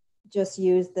just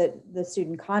use the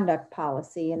student conduct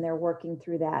policy, and they're working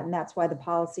through that. And that's why the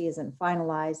policy isn't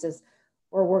finalized, is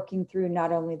we're working through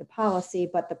not only the policy,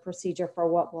 but the procedure for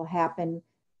what will happen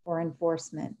for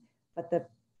enforcement.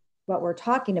 But what we're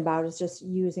talking about is just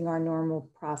using our normal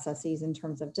processes in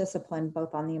terms of discipline,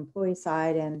 both on the employee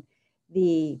side and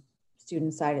the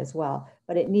student side as well.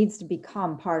 But it needs to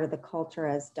become part of the culture,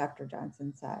 as Dr.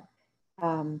 Johnson said,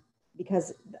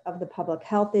 because of the public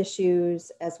health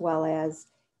issues, as well as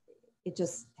it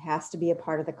just has to be a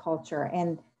part of the culture.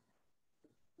 And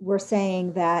we're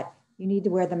saying that you need to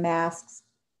wear the masks,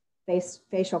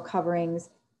 facial coverings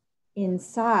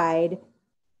inside,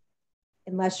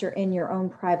 unless you're in your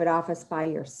own private office by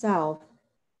yourself.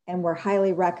 And we're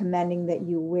highly recommending that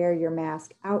you wear your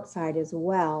mask outside as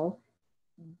well,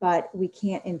 but we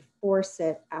can't enforce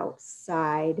it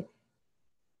outside,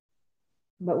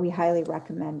 but we highly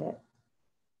recommend it.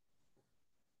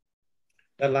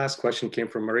 That last question came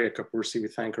from Maria Kapursi. We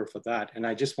thank her for that. And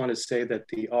I just want to say that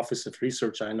the Office of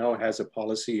Research, I know, has a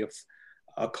policy of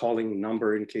a calling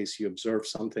number in case you observe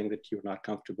something that you're not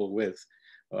comfortable with,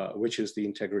 which is the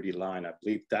integrity line. I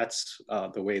believe that's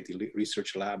the way the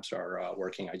research labs are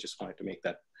working. I just wanted to make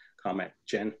that comment.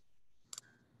 Jen?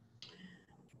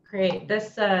 Great.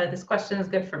 This question is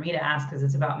good for me to ask because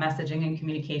it's about messaging and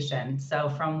communication. So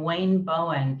from Wayne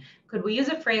Bowen, could we use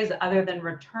a phrase other than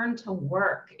return to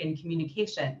work in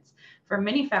communications? For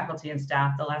many faculty and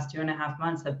staff, the last 2.5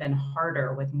 months have been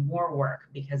harder with more work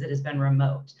because it has been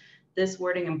remote. This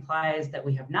wording implies that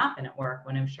we have not been at work,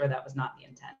 when I'm sure that was not the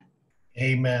intent.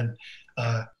 Amen.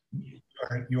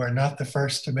 You are not the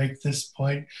first to make this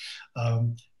point.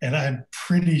 And I'm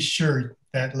pretty sure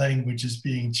that language is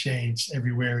being changed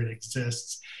everywhere it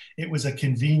exists. It was a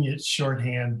convenient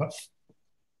shorthand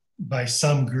by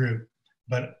some group,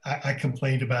 but I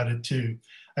complained about it too.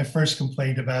 I first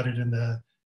complained about it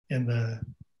in the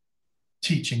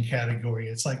teaching category.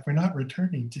 It's like, we're not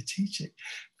returning to teaching.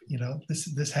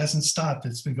 This hasn't stopped.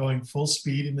 It's been going full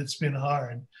speed and it's been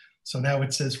hard. So now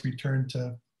it says return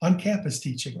to on-campus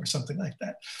teaching or something like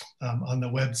that on the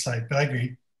website. But I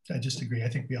agree. I just agree. I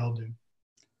think we all do.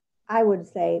 I would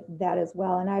say that as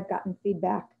well. And I've gotten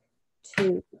feedback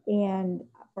too. And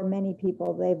for many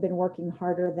people, they've been working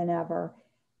harder than ever.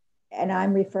 And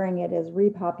I'm referring it as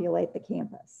repopulate the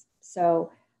campus.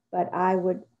 So, but I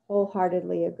would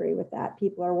wholeheartedly agree with that.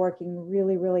 People are working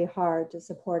really, really hard to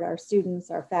support our students,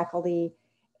 our faculty,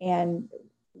 and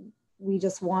we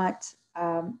just want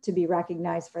to be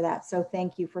recognized for that. So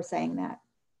thank you for saying that.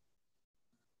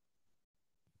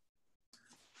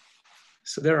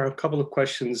 So there are a couple of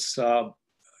questions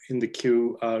in the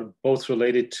queue, both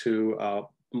related to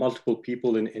multiple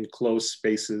people in closed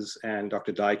spaces. And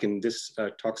Dr. Deichen, this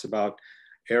talks about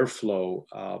airflow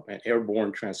and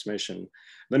airborne transmission.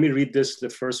 Let me read this. The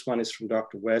first one is from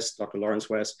Dr. West, Dr. Lawrence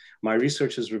West. My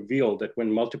research has revealed that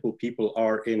when multiple people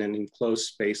are in an enclosed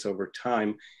space over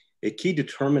time, a key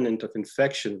determinant of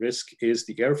infection risk is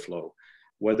the airflow,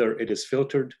 whether it is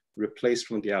filtered, replaced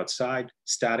from the outside,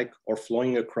 static, or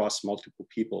flowing across multiple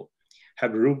people.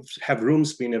 Have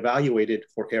rooms been evaluated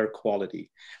for air quality?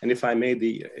 And if I may,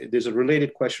 there's a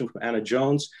related question from Anna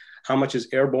Jones. How much is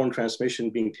airborne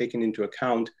transmission being taken into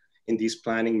account in these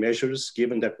planning measures,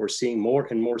 given that we're seeing more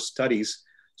and more studies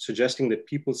suggesting that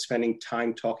people spending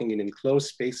time talking in enclosed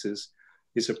spaces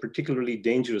is a particularly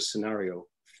dangerous scenario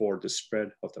for the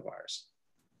spread of the virus?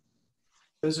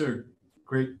 Those are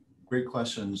great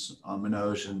questions,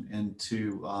 Manoj, and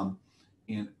to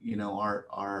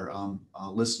our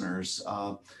listeners.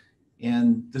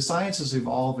 And the science is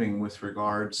evolving with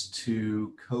regards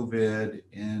to COVID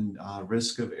and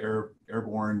risk of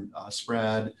airborne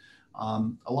spread.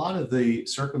 A lot of the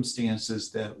circumstances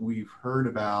that we've heard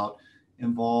about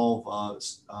involve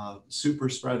super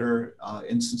spreader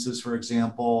instances, for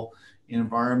example, in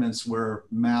environments where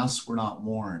masks were not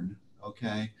worn,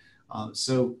 okay?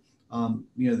 The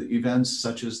events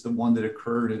such as the one that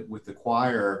occurred with the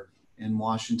choir in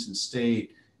Washington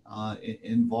State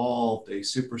involved a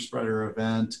super spreader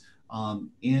event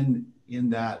in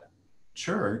that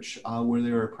church where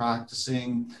they were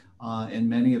practicing, and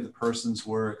many of the persons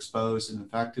were exposed and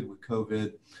infected with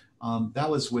COVID. That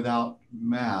was without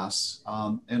masks,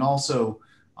 and also,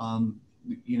 a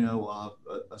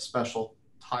special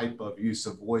type of use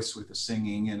of voice with the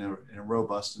singing in a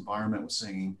robust environment with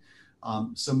singing.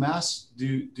 So masks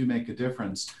do make a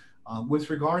difference. With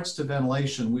regards to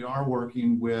ventilation, we are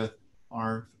working with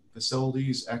our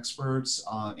facilities experts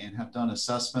and have done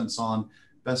assessments on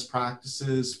best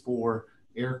practices for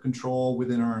air control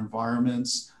within our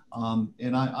environments.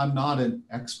 And I'm not an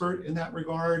expert in that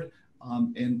regard.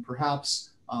 And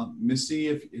perhaps, Missy,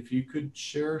 if you could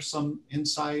share some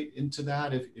insight into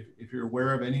that, if you're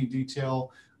aware of any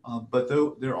detail. But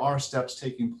though there are steps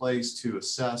taking place to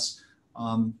assess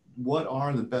what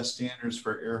are the best standards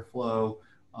for airflow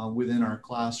within our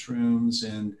classrooms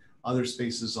and other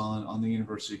spaces on the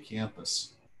university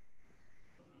campus.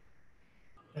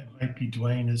 That might be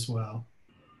Dwayne as well.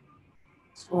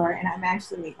 Sure, and I'm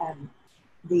actually,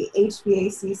 the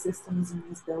HVAC systems in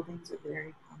these buildings are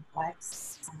very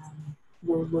complex.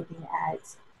 We're looking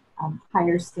at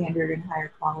higher standard and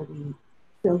higher quality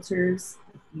filters,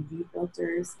 like UV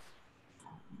filters.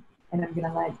 And I'm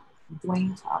gonna let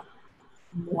Dwayne talk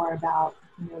more about,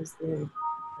 he knows the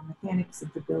mechanics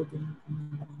of the building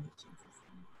and the ventilation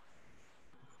system.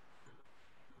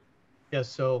 Yes,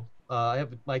 so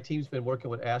my team's been working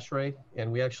with ASHRAE,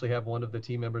 and we actually have one of the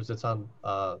team members that's on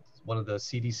one of the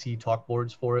CDC talk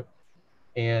boards for it.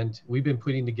 And we've been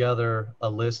putting together a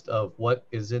list of what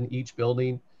is in each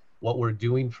building, what we're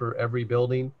doing for every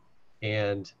building,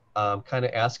 and kind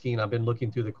of asking, I've been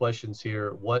looking through the questions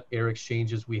here, what air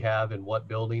exchanges we have in what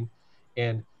building.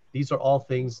 And these are all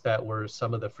things that were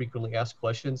some of the frequently asked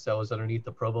questions that was underneath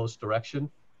the Provost direction.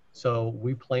 So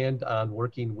we planned on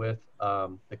working with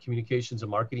the communications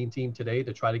and marketing team today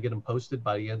to try to get them posted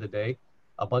by the end of the day,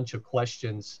 a bunch of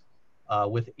questions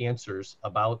with answers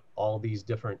about all these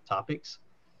different topics.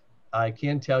 I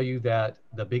can tell you that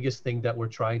the biggest thing that we're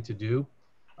trying to do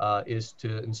is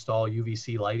to install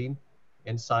UVC lighting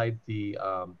inside the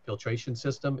filtration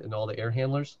system and all the air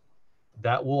handlers.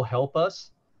 That will help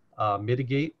us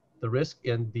mitigate the risk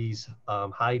in these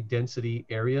high density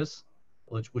areas,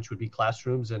 which would be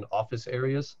classrooms and office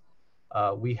areas.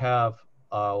 We have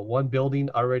one building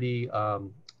already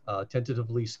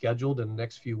tentatively scheduled in the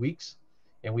next few weeks,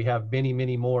 and we have many,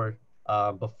 many more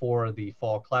before the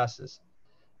fall classes.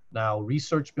 Now,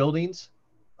 research buildings,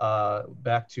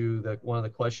 back to one of the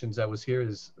questions that was here,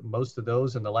 is most of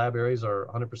those in the lab areas are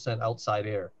 100% outside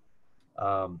air.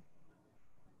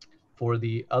 For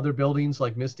the other buildings,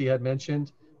 like Misty had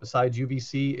mentioned, besides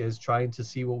UVC, is trying to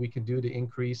see what we can do to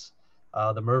increase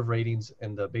the MERV ratings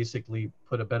and basically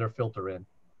put a better filter in.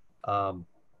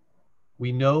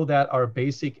 We know that our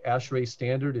basic ASHRAE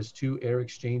standard is 2 air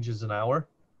exchanges an hour.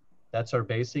 That's our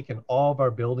basic, and all of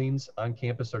our buildings on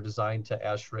campus are designed to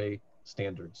ASHRAE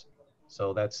standards.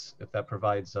 So that's, if that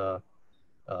provides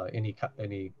any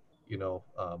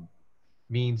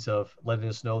means of letting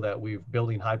us know that we're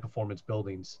building high performance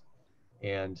buildings,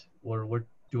 and we're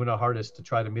doing our hardest to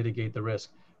try to mitigate the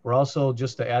risk. We're also,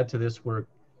 just to add to this, we're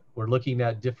looking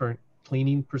at different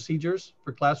cleaning procedures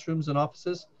for classrooms and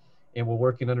offices, and we're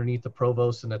working underneath the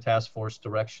provost and the task force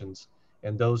directions,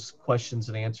 and those questions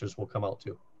and answers will come out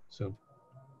too soon.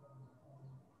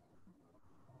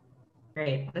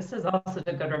 Great. This is also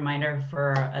a good reminder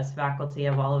for us faculty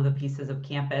of all of the pieces of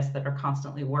campus that are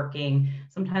constantly working,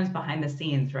 sometimes behind the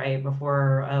scenes, right,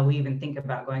 before we even think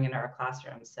about going into our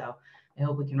classrooms. So I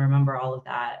hope we can remember all of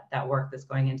that work that's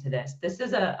going into this. This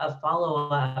is a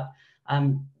follow-up.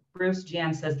 Bruce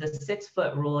Jan says the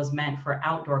 6-foot rule is meant for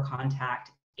outdoor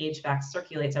contact. HVAC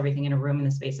circulates everything in a room in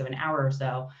the space of an hour or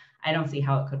so. I don't see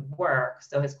how it could work.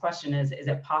 So his question is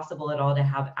it possible at all to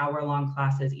have hour-long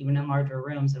classes, even in larger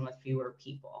rooms and with fewer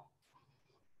people?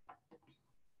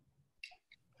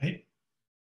 I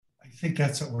think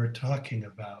that's what we're talking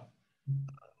about.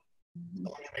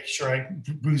 Let me make sure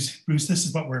Bruce, this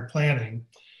is what we're planning.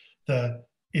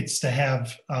 It's to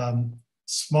have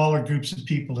smaller groups of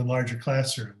people in larger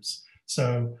classrooms.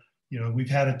 So, we've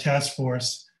had a task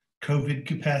force, COVID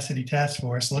capacity task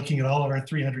force, looking at all of our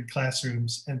 300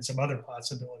 classrooms and some other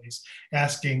possibilities,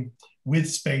 asking, with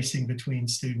spacing between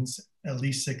students, at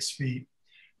least 6 feet,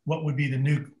 what would be the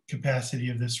new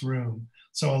capacity of this room?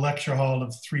 So a lecture hall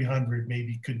of 300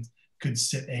 maybe could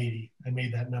sit 80. I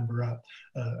made that number up.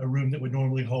 A room that would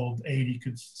normally hold 80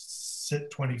 could sit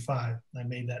 25. I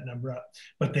made that number up.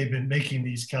 But they've been making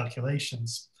these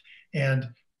calculations. And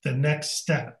the next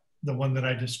step, the one that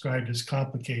I described as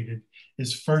complicated,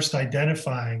 is first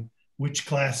identifying which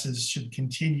classes should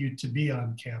continue to be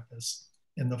on campus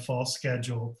in the fall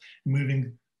schedule,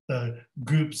 moving the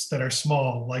groups that are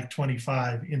small, like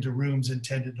 25, into rooms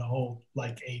intended to hold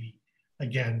like 80.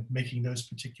 Again, making those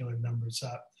particular numbers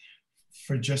up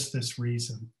for just this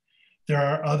reason. There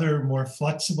are other more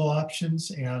flexible options,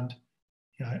 and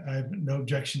I have no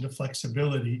objection to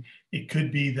flexibility. It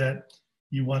could be that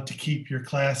you want to keep your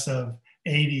class of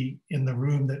 80 in the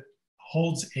room that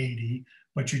holds 80,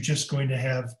 but you're just going to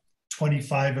have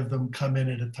 25 of them come in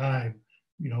at a time.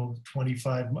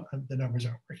 25, the numbers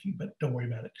aren't working, but don't worry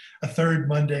about it. A third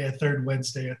Monday, a third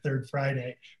Wednesday, a third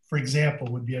Friday, for example,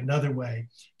 would be another way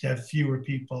to have fewer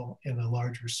people in a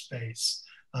larger space.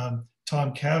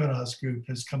 Tom Kavanaugh's group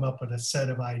has come up with a set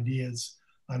of ideas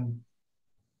on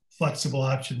flexible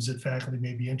options that faculty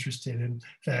may be interested in.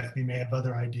 Faculty may have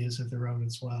other ideas of their own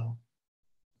as well.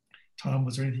 Tom,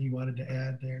 was there anything you wanted to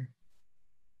add there?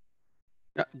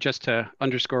 Just to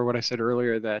underscore what I said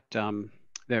earlier, that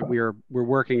that we're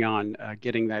working on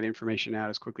getting that information out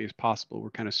as quickly as possible.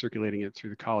 We're kind of circulating it through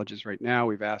the colleges right now.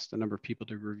 We've asked a number of people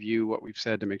to review what we've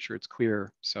said to make sure it's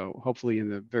clear. So hopefully in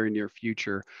the very near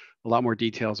future, a lot more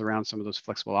details around some of those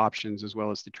flexible options, as well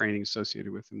as the training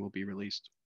associated with them, will be released.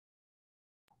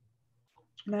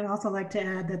 And I'd also like to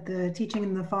add that the Teaching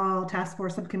in the Fall Task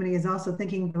Force Subcommittee is also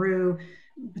thinking through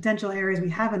potential areas we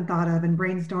haven't thought of and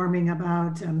brainstorming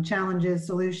about challenges,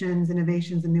 solutions,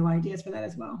 innovations, and new ideas for that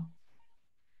as well.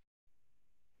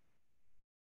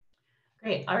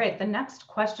 Great. All right. The next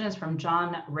question is from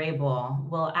John Rabel.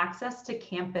 Will access to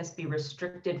campus be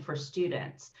restricted for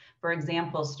students? For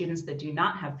example, students that do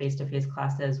not have face-to-face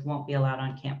classes won't be allowed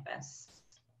on campus.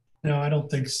 No, I don't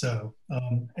think so.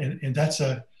 And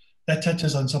that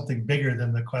touches on something bigger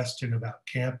than the question about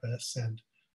campus and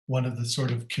one of the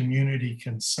sort of community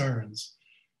concerns.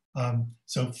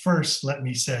 So first, let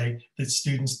me say that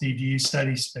students need to use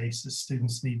study spaces.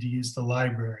 Students need to use the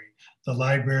library,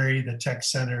 the tech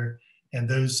center, and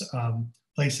those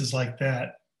places like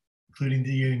that, including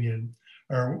the union,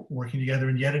 are working together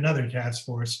in yet another task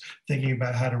force, thinking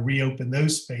about how to reopen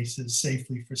those spaces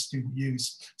safely for student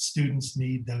use. Students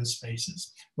need those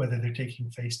spaces, whether they're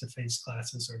taking face-to-face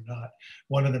classes or not.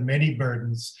 One of the many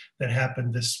burdens that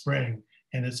happened this spring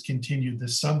and has continued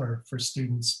this summer for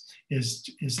students is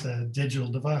the digital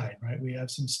divide, right? We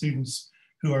have some students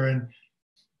who are in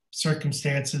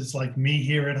circumstances like me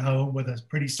here at home with a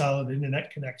pretty solid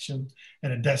internet connection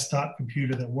and a desktop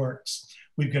computer that works.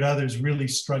 We've got others really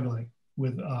struggling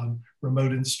with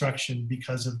remote instruction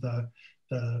because of the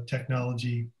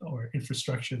technology or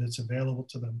infrastructure that's available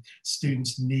to them.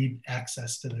 Students need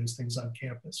access to those things on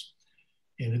campus.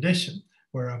 In addition,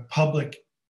 we're a public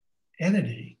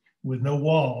entity with no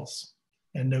walls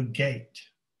and no gate.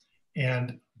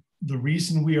 And the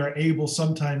reason we are able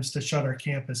sometimes to shut our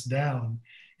campus down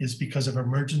is because of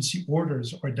emergency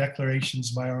orders or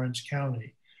declarations by Orange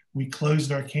County. We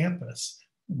closed our campus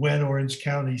when Orange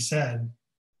County said,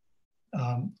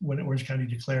 when Orange County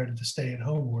declared the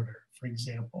stay-at-home order, for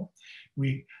example,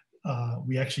 we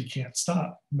actually can't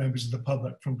stop members of the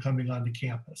public from coming onto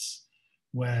campus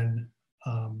when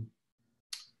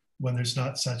there's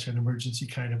not such an emergency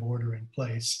kind of order in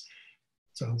place.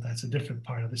 So that's a different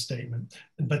part of the statement.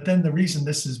 But then the reason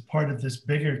this is part of this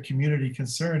bigger community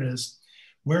concern is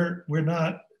we're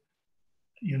not,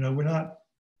 we're not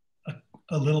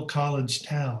a little college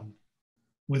town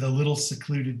with a little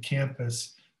secluded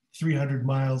campus 300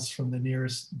 miles from the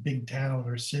nearest big town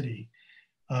or city.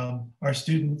 Our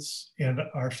students and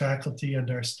our faculty and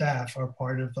our staff are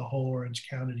part of the whole Orange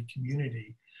County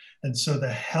community. And so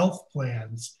the health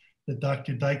plans that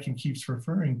Dr. Deichen keeps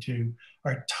referring to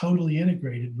are totally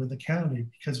integrated with the county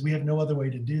because we have no other way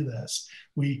to do this.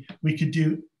 We could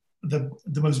do the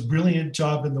most brilliant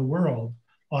job in the world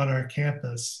on our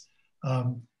campus.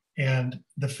 And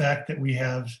the fact that we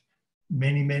have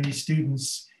many, many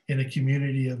students in a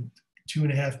community of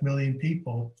 2.5 million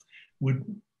people would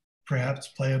perhaps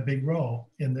play a big role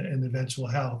in the eventual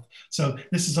health. So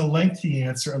this is a lengthy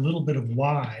answer, a little bit of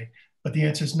why, but the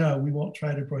answer is no, we won't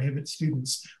try to prohibit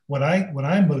students. What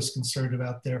I'm most concerned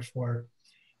about, therefore,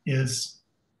 is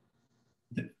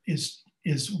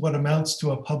what amounts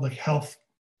to a public health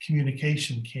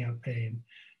communication campaign.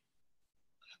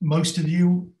 Most of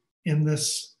you in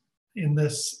this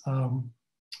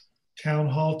town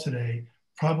hall today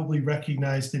probably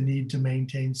recognize the need to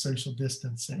maintain social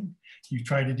distancing. You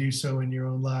try to do so in your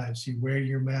own lives. You wear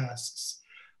your masks.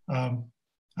 I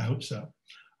hope so.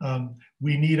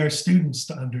 We need our students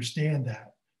to understand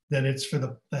that it's for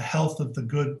the health of the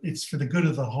good, it's for the good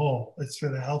of the whole, it's for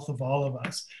the health of all of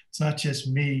us. It's not just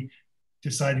me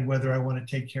deciding whether I want to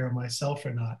take care of myself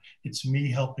or not. It's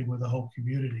me helping with the whole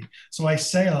community. So I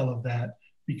say all of that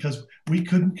because we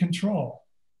couldn't control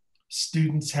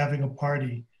students having a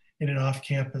party in an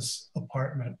off-campus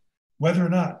apartment, whether or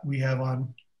not we have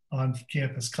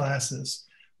on-campus classes.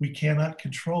 We cannot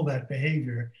control that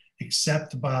behavior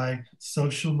except by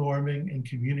social norming and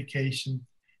communication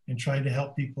and trying to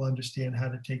help people understand how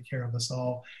to take care of us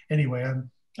all. Anyway,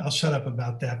 I'll shut up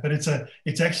about that, but it's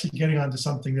actually getting onto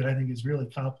something that I think is really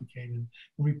complicated.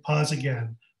 Let me pause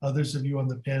again. Others of you on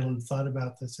the panel who thought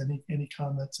about this, any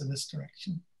comments in this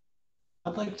direction?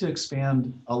 I'd like to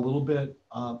expand a little bit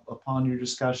upon your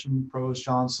discussion, Provost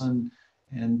Johnson,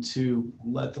 and to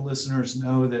let the listeners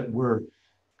know that we're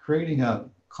creating a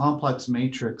complex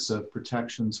matrix of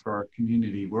protections for our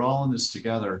community. We're all in this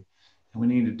together, and we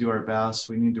need to do our best.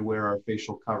 We need to wear our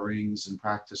facial coverings and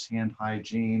practice hand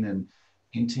hygiene and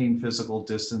maintain physical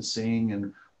distancing,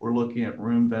 and we're looking at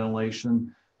room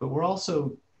ventilation, but we're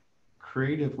also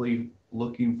creatively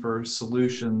looking for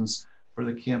solutions for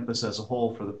the campus as a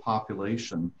whole, for the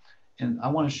population. And I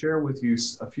want to share with you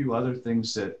a few other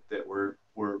things that we're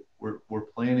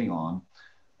planning on.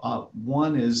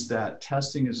 One is that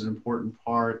testing is an important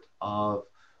part of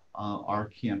our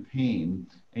campaign.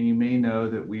 And you may know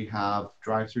that we have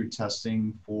drive-through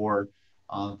testing for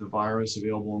the virus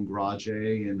available in Garage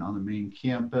A and on the main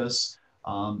campus.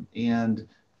 And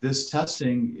this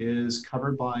testing is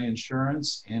covered by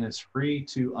insurance and it's free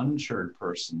to uninsured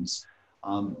persons.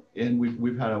 And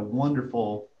we've had a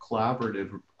wonderful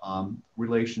collaborative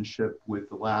relationship with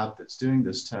the lab that's doing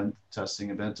this testing,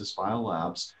 Aventis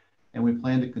Biolabs, and we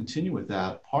plan to continue with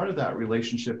that. Part of that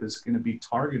relationship is going to be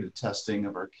targeted testing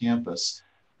of our campus.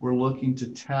 We're looking to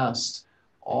test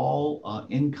all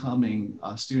incoming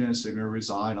students that are going to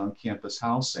reside on campus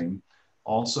housing,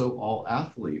 also all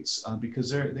athletes, because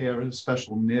they have a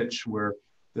special niche where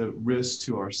the risk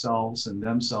to ourselves and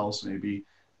themselves may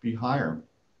be higher.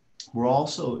 We're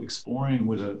also exploring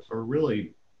with a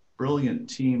really brilliant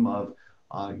team of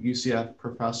UCF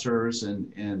professors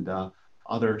and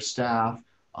other staff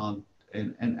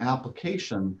an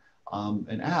application,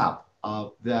 an app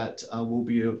that will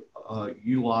be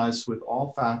utilized with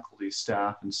all faculty,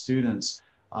 staff, and students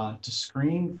to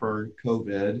screen for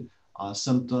COVID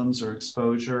symptoms or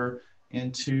exposure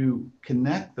and to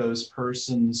connect those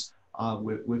persons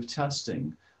with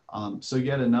testing. So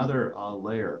yet another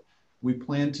layer. We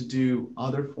plan to do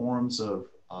other forms of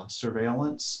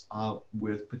surveillance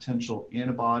with potential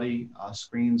antibody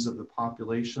screens of the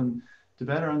population to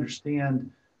better understand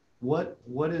what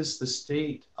is the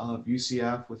state of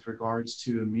UCF with regards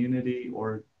to immunity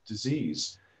or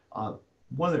disease.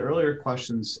 One of the earlier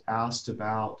questions asked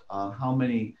about how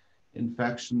many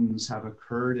infections have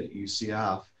occurred at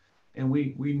UCF. And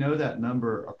we know that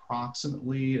number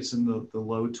approximately is in the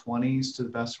low 20s to the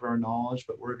best of our knowledge,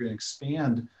 but we're going to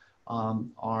expand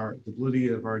the validity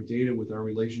of our data with our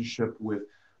relationship with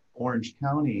Orange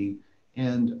County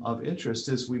And of interest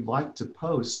is we'd like to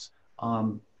post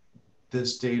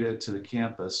this data to the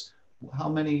campus. How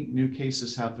many new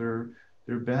cases have there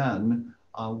been?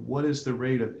 What is the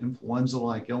rate of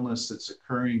influenza-like illness that's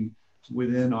occurring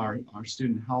within our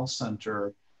student health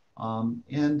center,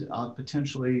 and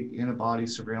potentially antibody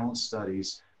surveillance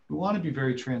studies? We want to be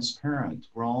very transparent.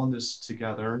 We're all in this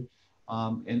together,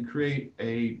 and create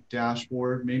a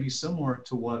dashboard, maybe similar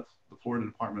to what the Florida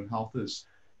Department of Health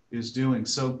is doing.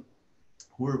 So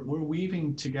we're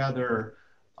weaving together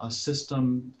a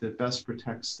system that best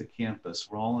protects the campus.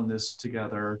 We're all in this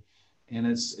together. And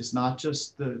it's not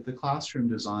just the classroom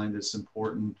design that's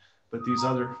important, but these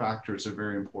other factors are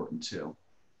very important too.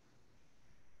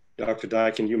 Dr.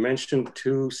 Deichen, you mentioned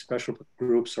two special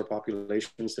groups or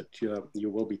populations that you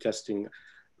will be testing.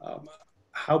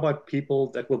 How about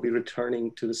people that will be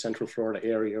returning to the Central Florida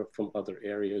area from other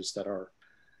areas that are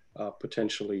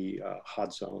potentially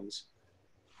hot zones?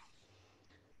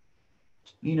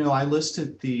 You know, I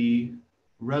listed the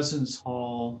residence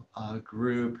hall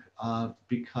group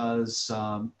because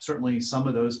certainly some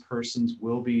of those persons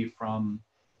will be from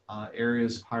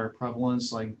areas of higher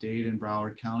prevalence like Dade and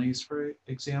Broward counties, for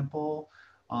example.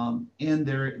 And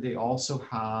they also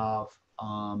have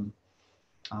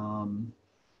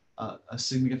a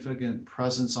significant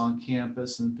presence on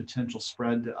campus and potential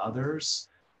spread to others.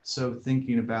 So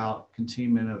thinking about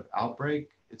containment of outbreak,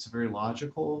 it's a very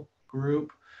logical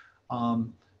group.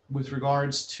 With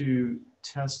regards to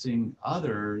testing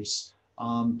others,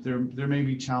 there may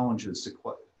be challenges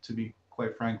to be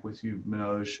quite frank with you,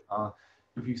 Manoj.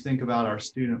 If you think about our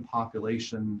student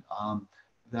population,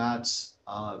 that's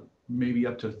maybe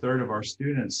up to a third of our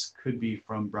students could be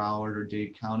from Broward or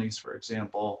Dade counties, for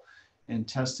example, and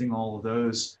testing all of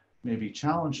those may be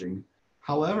challenging.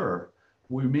 However,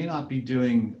 we may not be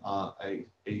doing a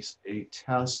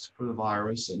test for the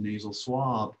virus, a nasal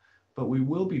swab, but we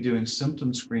will be doing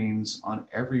symptom screens on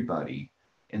everybody.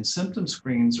 And symptom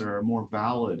screens are a more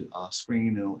valid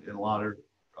screen in a lot of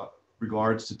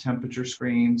regards to temperature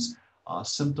screens,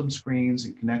 symptom screens,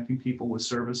 and connecting people with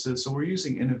services. So we're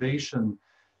using innovation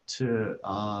to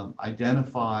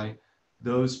identify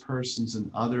those persons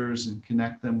and others and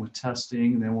connect them with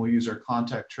testing. And then we'll use our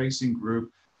contact tracing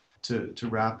group to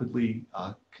rapidly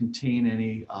contain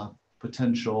any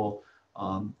potential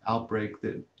outbreak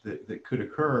that could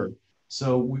occur.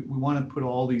 So we want to put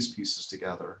all these pieces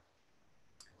together.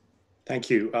 Thank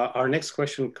you. Our next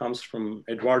question comes from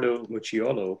Eduardo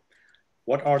Mucciolo.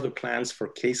 What are the plans for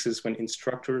cases when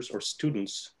instructors or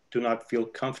students do not feel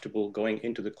comfortable going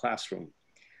into the classroom?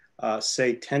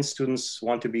 Say 10 students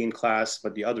want to be in class,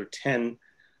 but the other 10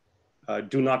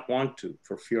 do not want to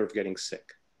for fear of getting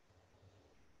sick.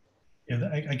 Yeah,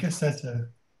 I guess that's a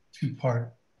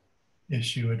two-part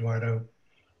issue, Eduardo.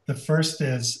 The first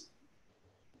is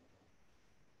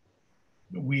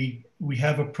we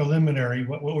have a preliminary,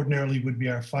 what ordinarily would be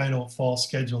our final fall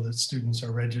schedule that students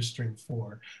are registering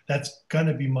for. That's going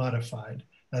to be modified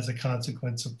as a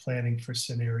consequence of planning for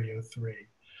scenario 3.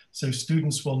 So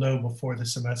students will know before the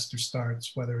semester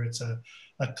starts whether it's a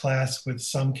class with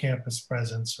some campus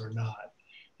presence or not.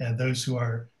 And those who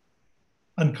are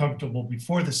uncomfortable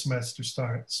before the semester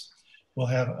starts will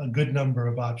have a good number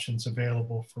of options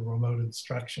available for remote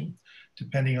instruction,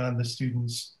 depending on the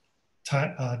student's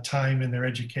time in their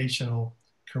educational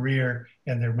career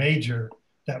and their major.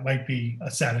 That might be a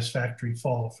satisfactory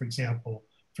fall, for example,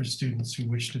 for students who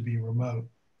wish to be remote.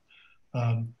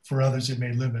 For others, it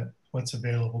may limit what's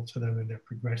available to them in their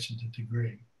progression to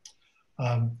degree.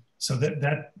 So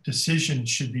that decision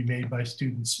should be made by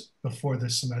students before the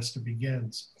semester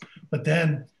begins. But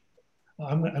then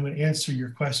I'm going to answer your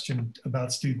question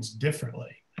about students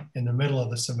differently in the middle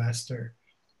of the semester.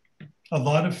 A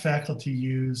lot of faculty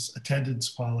use attendance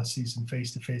policies in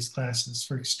face-to-face classes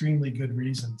for extremely good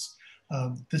reasons.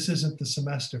 This isn't the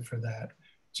semester for that.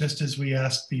 Just as we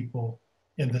ask people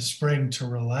in the spring to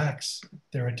relax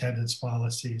their attendance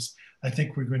policies, I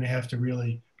think we're going to have to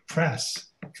really press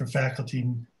for faculty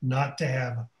not to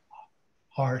have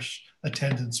harsh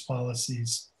attendance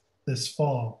policies this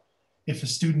fall. If a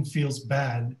student feels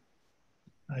bad,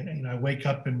 I wake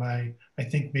up in I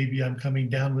think maybe I'm coming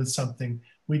down with something,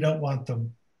 we don't want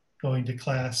them going to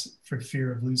class for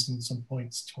fear of losing some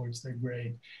points towards their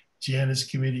grade. Gianna's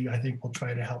committee, I think, will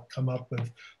try to help come up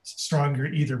with stronger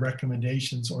either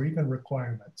recommendations or even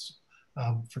requirements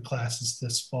for classes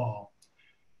this fall.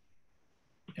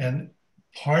 And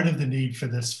part of the need for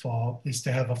this fall is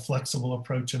to have a flexible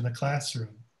approach in the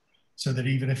classroom so that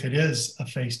even if it is a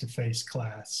face-to-face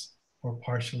class or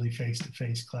partially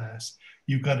face-to-face class,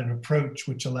 you've got an approach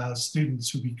which allows students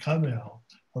who become ill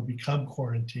or become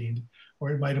quarantined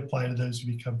or it might apply to those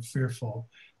who become fearful,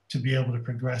 to be able to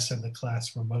progress in the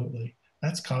class remotely.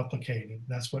 That's complicated.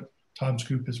 That's what Tom's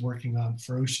group is working on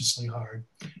ferociously hard,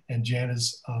 and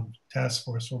Jana's task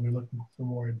force will be looking for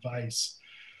more advice.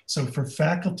 So for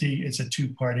faculty, it's a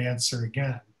two-part answer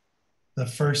again. The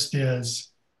first is,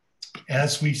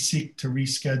 as we seek to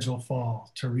reschedule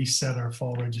fall, to reset our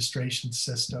fall registration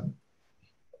system,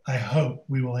 I hope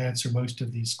we will answer most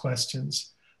of these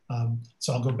questions.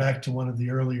 So I'll go back to one of the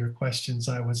earlier questions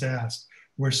I was asked.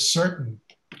 We're certain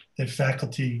that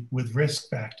faculty with risk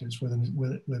factors,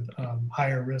 with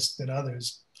higher risk than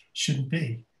others, shouldn't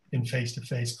be in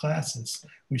face-to-face classes.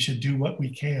 We should do what we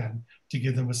can to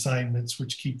give them assignments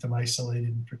which keep them isolated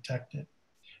and protected.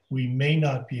 We may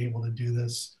not be able to do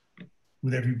this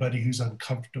with everybody who's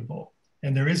uncomfortable.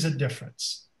 And there is a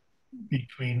difference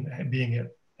between being at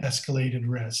escalated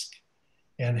risk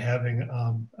and having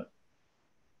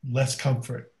less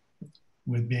comfort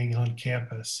with being on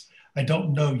campus. I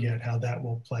don't know yet how that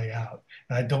will play out.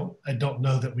 And I don't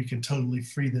know that we can totally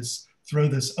throw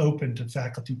this open to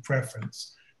faculty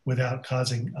preference without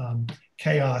causing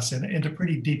chaos and into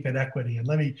pretty deep inequity. And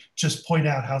let me just point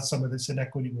out how some of this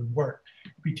inequity would work.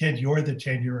 Pretend you're the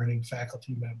tenure earning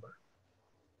faculty member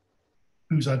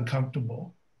who's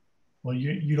uncomfortable. Well,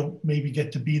 you don't maybe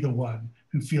get to be the one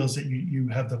who feels that you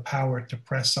have the power to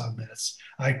press on this.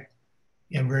 I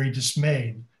am very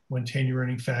dismayed when tenure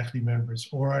earning faculty members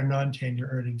or our non-tenure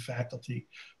earning faculty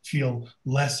feel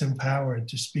less empowered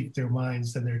to speak their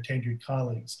minds than their tenured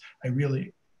colleagues. I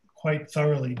really quite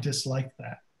thoroughly dislike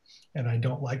that. And I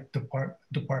don't like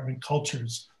department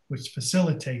cultures which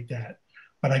facilitate that.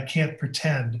 But I can't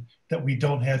pretend that we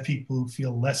don't have people who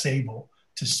feel less able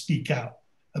to speak out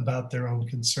about their own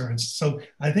concerns. So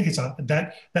I think it's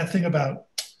that thing about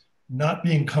not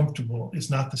being comfortable is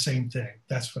not the same thing.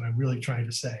 That's what I'm really trying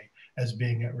to say as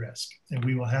being at risk. And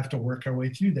we will have to work our way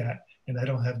through that. And I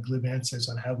don't have glib answers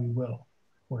on how we will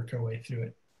work our way through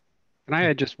it. Can I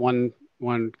add just one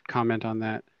comment on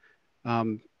that?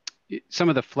 Some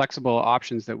of the flexible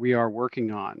options that we are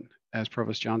working on, as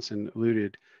Provost Johnson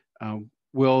alluded,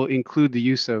 will include the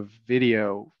use of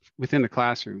video within the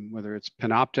classroom, whether it's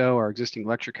Panopto, our existing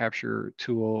lecture capture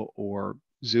tool, or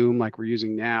Zoom like we're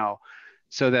using now,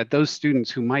 so that those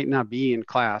students who might not be in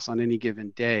class on any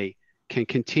given day can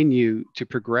continue to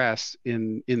progress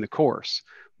in the course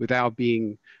without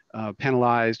being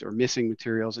penalized or missing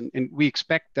materials. And we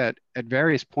expect that at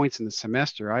various points in the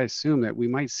semester, I assume that we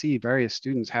might see various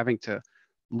students having to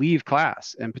leave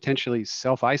class and potentially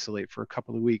self-isolate for a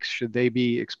couple of weeks should they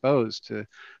be exposed to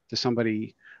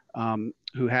somebody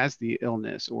who has the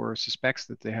illness or suspects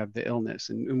that they have the illness.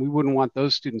 And we wouldn't want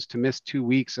those students to miss 2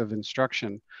 weeks of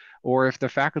instruction, or if the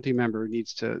faculty member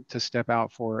needs to step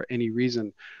out for any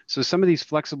reason. So some of these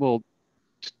flexible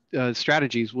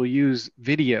strategies will use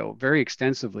video very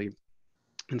extensively.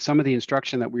 And some of the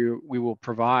instruction that we will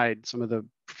provide, some of the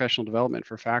professional development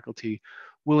for faculty,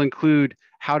 will include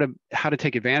how to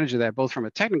take advantage of that, both from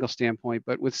a technical standpoint,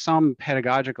 but with some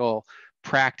pedagogical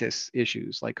practice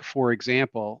issues. Like, for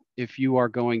example, if you are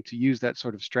going to use that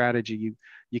sort of strategy,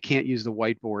 you can't use the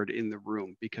whiteboard in the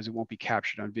room because it won't be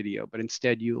captured on video, but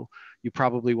instead you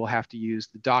probably will have to use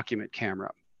the document camera.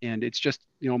 And it's just,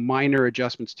 minor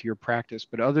adjustments to your practice.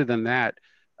 But other than that,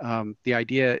 the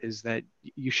idea is that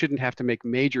you shouldn't have to make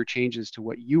major changes to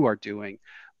what you are doing,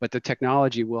 but the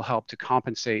technology will help to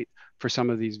compensate for some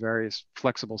of these various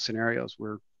flexible scenarios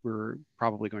we're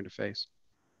probably going to face.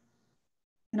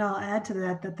 And I'll add to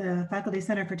that the Faculty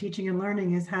Center for Teaching and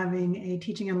Learning is having a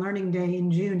Teaching and Learning Day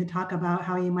in June to talk about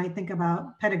how you might think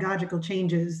about pedagogical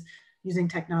changes using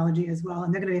technology as well.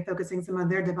 And they're going to be focusing some of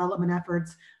their development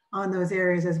efforts on those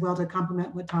areas as well to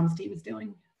complement what Tom's team is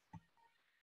doing.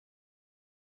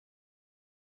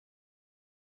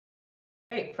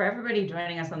 Great. For everybody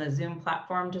joining us on the Zoom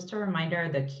platform, just a reminder,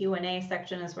 the Q&A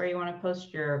section is where you want to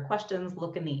post your questions.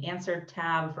 Look in the answered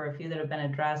tab for a few that have been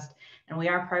addressed, and we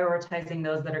are prioritizing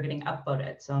those that are getting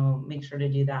upvoted, so make sure to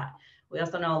do that. We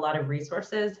also know a lot of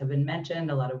resources have been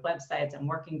mentioned, a lot of websites and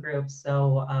working groups,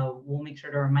 so we'll make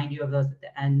sure to remind you of those at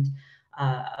the end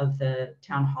of the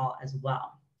town hall as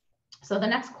well. So the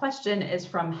next question is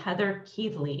from Heather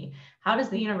Keithley. How does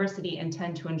the university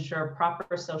intend to ensure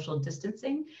proper social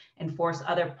distancing, enforce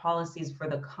other policies for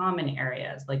the common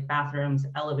areas like bathrooms,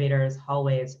 elevators,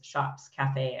 hallways, shops,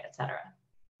 cafe, etc.?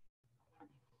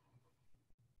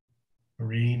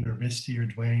 Maureen or Misty or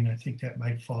Dwayne, I think that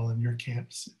might fall in your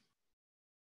camps.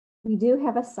 We do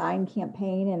have a sign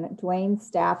campaign, and Dwayne's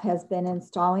staff has been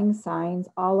installing signs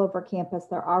all over campus.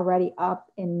 They're already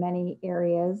up in many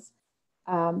areas.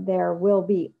 There will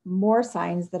be more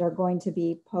signs that are going to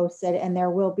be posted, and there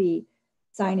will be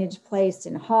signage placed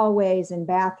in hallways and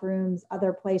bathrooms,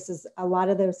 other places. A lot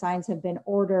of those signs have been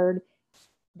ordered.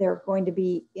 They're going to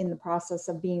be in the process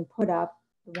of being put up,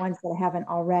 the ones that haven't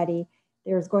already.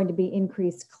 There's going to be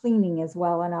increased cleaning as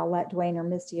well, and I'll let Dwayne or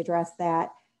Misty address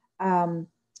that.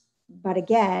 But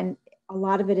again, a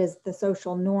lot of it is the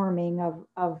social norming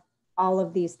of all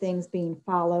of these things being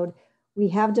followed. We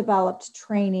have developed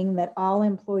training that all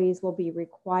employees will be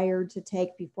required to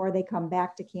take before they come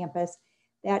back to campus.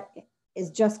 That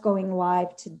is just going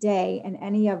live today, and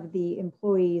any of the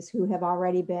employees who have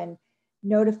already been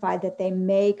notified that they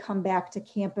may come back to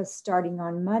campus starting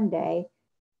on Monday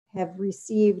have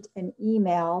received an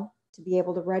email to be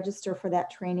able to register for that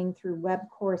training through web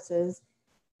courses,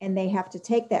 and they have to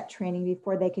take that training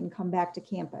before they can come back to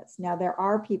campus. Now, there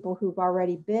are people who've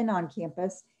already been on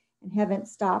campus and haven't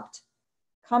stopped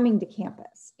coming to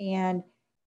campus. And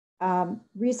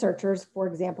researchers, for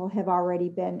example, have already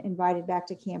been invited back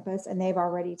to campus and they've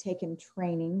already taken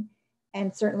training.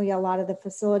 And certainly a lot of the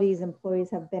facilities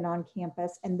employees have been on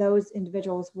campus, and those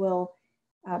individuals will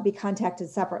be contacted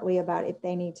separately about if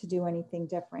they need to do anything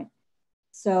different.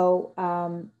 So,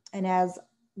 and as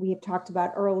we have talked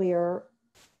about earlier,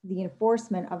 the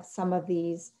enforcement of some of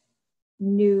these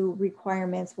new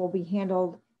requirements will be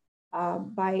handled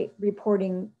by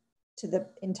reporting to the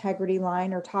integrity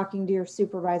line or talking to your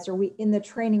supervisor. In the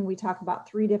training, we talk about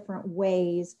 3 different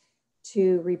ways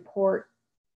to report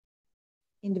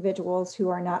individuals who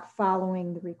are not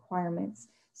following the requirements.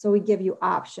 So we give you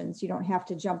options. You don't have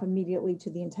to jump immediately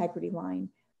to the integrity line,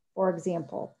 for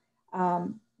example.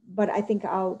 But I think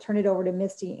I'll turn it over to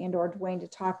Misty and or Dwayne to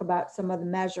talk about some of the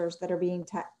measures that are being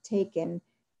taken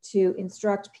to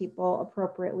instruct people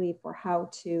appropriately for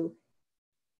how to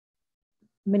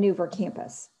maneuver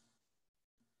campus.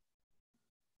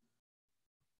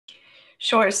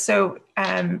 Sure. So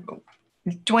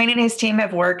Dwayne and his team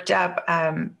have worked up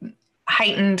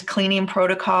heightened cleaning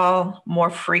protocol, more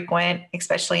frequent,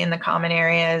 especially in the common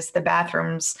areas, the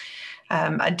bathrooms,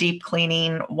 a deep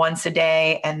cleaning once a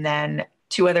day, and then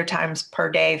 2 other times per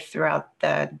day throughout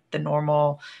the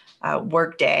normal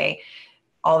work day.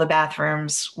 All the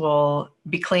bathrooms will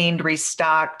be cleaned,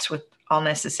 restocked with all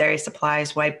necessary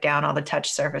supplies, wipe down all the touch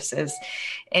surfaces.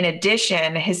 In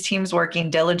addition, his team's working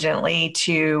diligently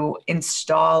to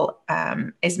install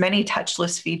as many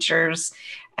touchless features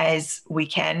as we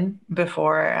can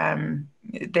before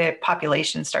the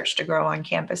population starts to grow on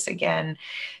campus again.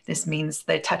 This means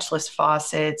the touchless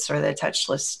faucets or the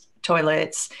touchless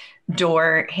toilets,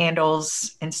 door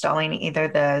handles, installing either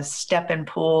the step-in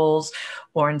pools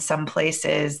or in some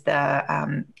places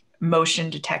the motion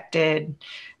detected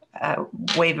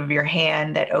wave of your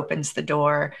hand that opens the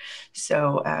door.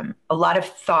 So a lot of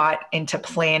thought into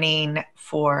planning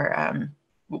for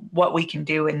what we can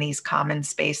do in these common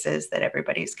spaces that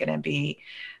everybody's going to be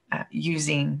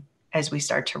using as we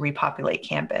start to repopulate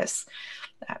campus.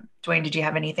 Dwayne, did you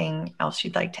have anything else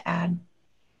you'd like to add?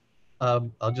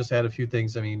 I'll just add a few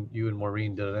things. I mean, you and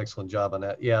Maureen did an excellent job on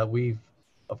that. Yeah,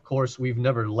 of course, we've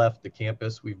never left the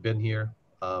campus. We've been here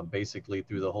basically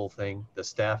through the whole thing. The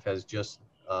staff has just,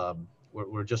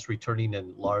 we're just returning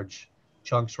in large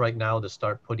chunks right now to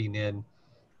start putting in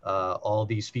all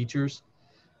these features.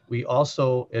 We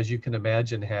also, as you can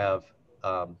imagine, have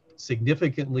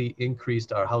significantly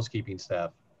increased our housekeeping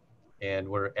staff, and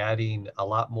we're adding a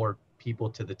lot more people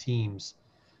to the teams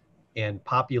and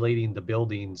populating the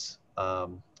buildings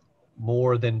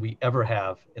more than we ever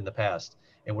have in the past.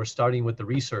 And we're starting with the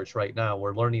research right now.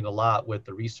 We're learning a lot with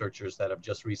the researchers that have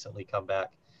just recently come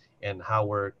back and how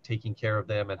we're taking care of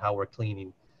them and how we're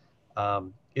cleaning.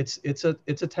 It's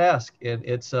a task, and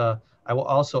I will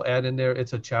also add in there,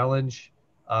 it's a challenge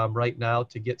right now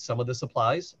to get some of the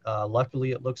supplies.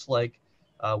 Luckily, it looks like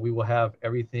we will have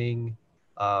everything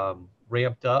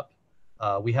ramped up.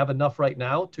 We have enough right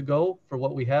now to go for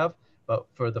what we have, but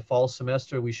for the fall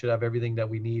semester, we should have everything that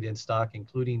we need in stock,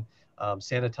 including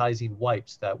sanitizing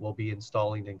wipes that we'll be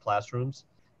installing in classrooms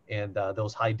and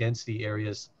those high density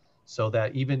areas, so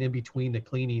that even in between the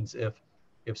cleanings,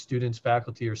 if students,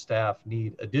 faculty, or staff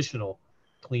need additional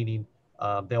cleaning,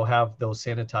 they'll have those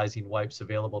sanitizing wipes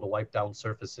available to wipe down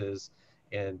surfaces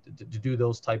and to do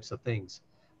those types of things.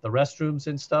 The restrooms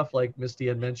and stuff, like Misty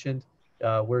had mentioned,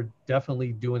 we're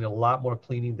definitely doing a lot more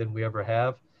cleaning than we ever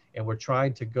have. And we're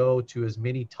trying to go to as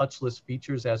many touchless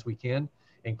features as we can,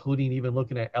 including even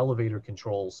looking at elevator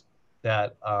controls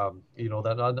that,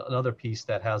 that another piece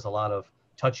that has a lot of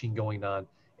touching going on.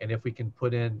 And if we can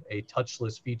put in a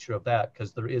touchless feature of that,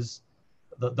 because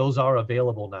those are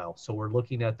available now. So we're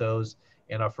looking at those.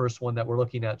 And our first one that we're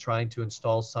looking at trying to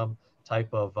install some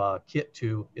type of kit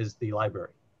to is the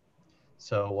library.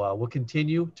 So we'll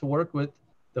continue to work with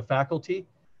the faculty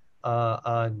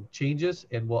on changes,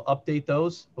 and we'll update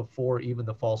those before even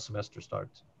the fall semester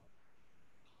starts.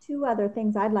 Two other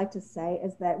things I'd like to say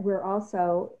is that we're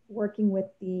also working with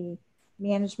the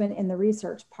management in the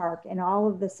research park, and all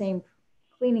of the same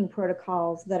cleaning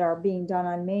protocols that are being done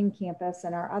on main campus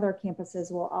and our other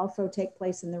campuses will also take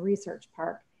place in the research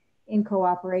park in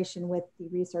cooperation with the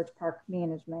research park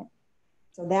management.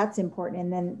 So that's important.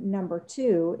 And then number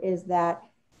two is that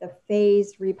the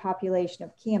phased repopulation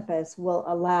of campus will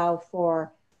allow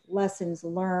for lessons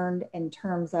learned in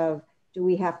terms of, do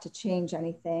we have to change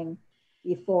anything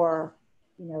before,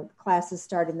 you know, classes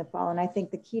start in the fall? And I think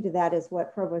the key to that is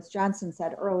what Provost Johnson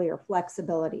said earlier,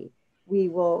 flexibility. We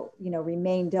will, you know,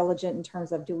 remain diligent in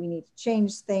terms of, do we need to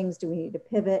change things? Do we need to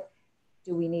pivot?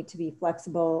 Do we need to be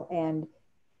flexible? And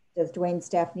does Dwayne's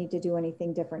staff need to do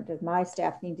anything different? Does my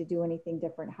staff need to do anything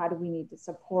different? How do we need to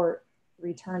support the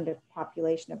return to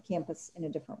population of campus in a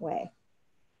different way?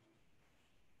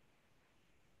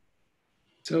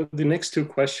 So the next two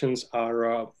questions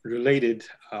are related,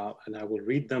 and I will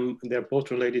read them. They're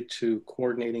both related to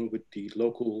coordinating with the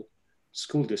local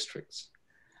school districts.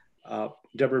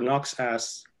 Deborah Knox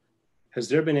asks, has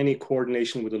there been any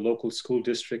coordination with the local school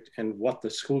district and what the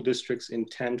school districts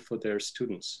intend for their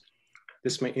students?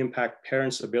 This may impact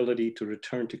parents' ability to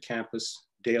return to campus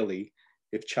daily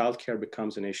if childcare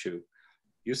becomes an issue.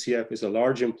 UCF is a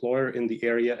large employer in the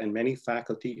area and many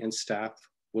faculty and staff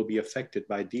will be affected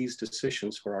by these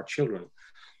decisions for our children.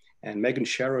 And Megan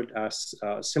Sherrod asks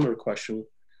a similar question.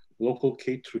 Local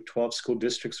K-12 school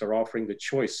districts are offering the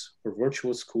choice for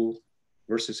virtual school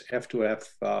versus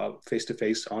F2F,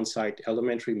 face-to-face on-site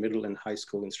elementary, middle, and high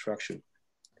school instruction.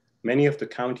 Many of the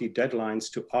county deadlines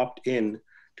to opt in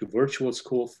to virtual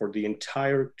school for the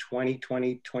entire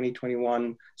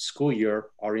 2020-2021 school year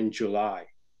are in July.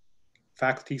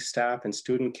 Faculty, staff, and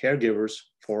student caregivers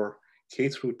for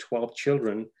K-12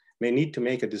 children may need to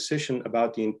make a decision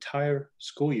about the entire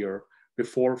school year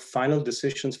before final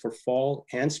decisions for fall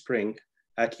and spring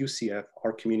at UCF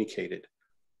are communicated.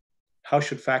 How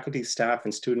should faculty, staff,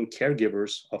 and student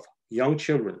caregivers of young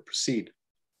children proceed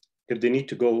if they need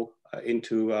to go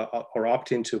into or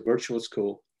opt into virtual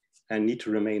school and need to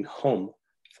remain home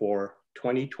for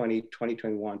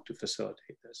 2020-2021 to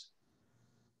facilitate this?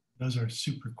 Those are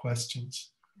super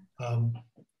questions.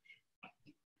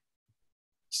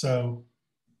 So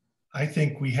I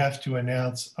think we have to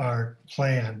announce our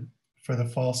plan for the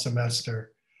fall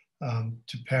semester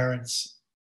to parents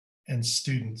and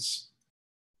students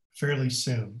fairly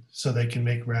soon so they can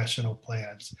make rational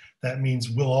plans. That means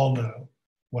we'll all know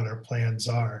what our plans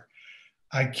are.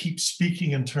 I keep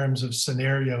speaking in terms of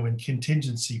scenario and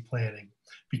contingency planning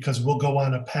because we'll go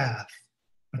on a path,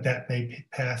 but that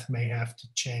path may have to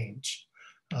change.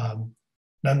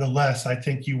 Nonetheless, I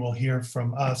think you will hear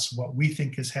from us what we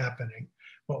think is happening,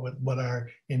 what our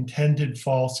intended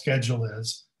fall schedule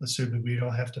is, assuming we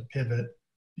don't have to pivot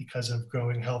because of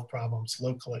growing health problems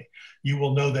locally. You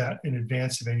will know that in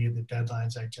advance of any of the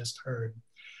deadlines I just heard.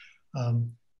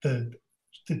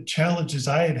 The challenges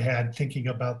I had thinking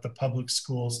about the public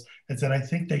schools is that I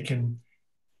think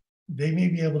they may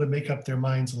be able to make up their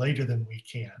minds later than we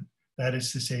can. That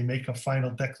is to say, make a final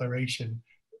declaration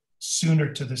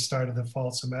sooner to the start of the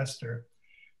fall semester.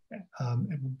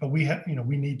 But we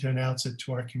need to announce it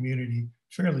to our community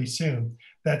fairly soon.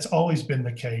 That's always been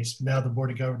the case. Now the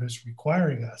Board of Governors is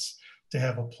requiring us to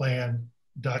have a plan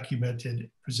documented,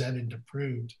 presented, and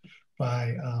approved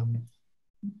by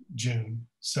June.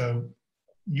 So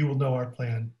you will know our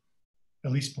plan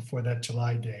at least before that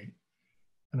July date.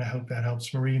 And I hope that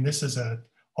helps. Maureen, this is an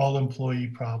all-employee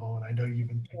problem, and I know you've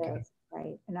been thinking. Yes,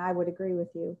 right. And I would agree with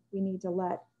you. We need to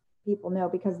let people know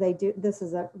because this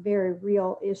is a very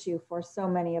real issue for so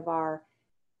many of our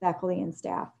faculty and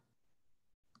staff.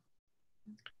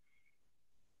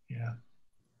 Yeah,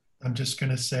 I'm just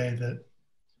going to say that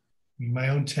my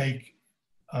own take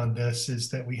on this is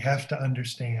that we have to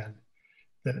understand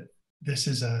that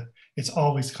it's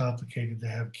always complicated to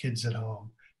have kids at home.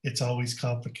 It's always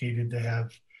complicated to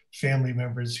have family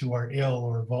members who are ill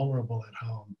or vulnerable at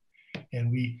home.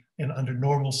 And under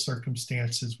normal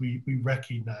circumstances, we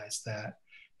recognize that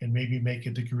and maybe make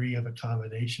a degree of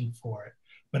accommodation for it.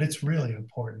 But it's really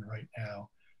important right now.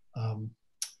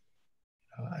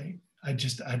 I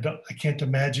can't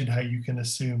imagine how you can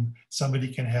assume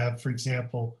somebody can have, for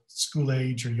example, school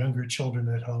age or younger children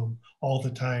at home all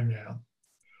the time now,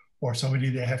 or somebody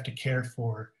they have to care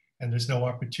for and there's no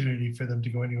opportunity for them to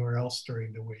go anywhere else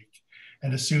during the week,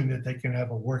 and assume that they can have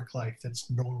a work life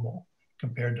that's normal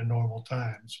compared to normal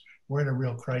times. We're in a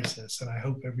real crisis, and I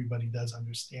hope everybody does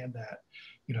understand that.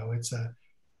 You know,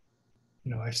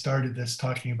 you know, I started this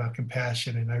talking about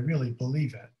compassion, and I really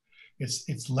believe it.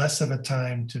 It's less of a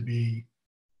time to be,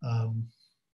 I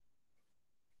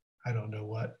don't know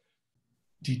what,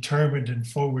 determined and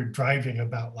forward driving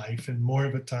about life, and more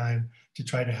of a time to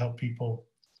try to help people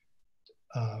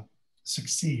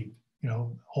succeed. You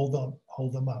know, hold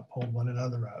them up, hold one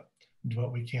another up, and do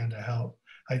what we can to help.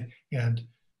 And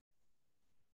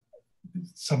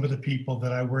some of the people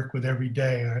that I work with every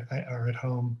day are at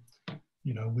home,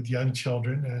 you know, with young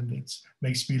children, and it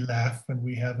makes me laugh when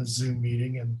we have a Zoom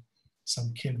meeting and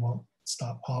some kid won't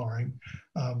stop hollering,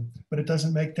 but it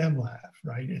doesn't make them laugh,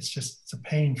 right? It's a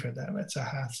pain for them. It's a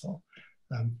hassle.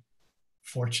 I'm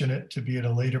fortunate to be at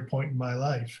a later point in my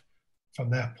life from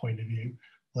that point of view,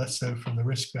 less so from the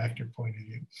risk factor point of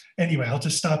view. Anyway, I'll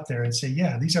just stop there and say,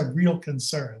 yeah, these are real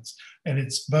concerns, and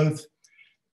it's both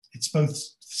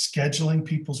scheduling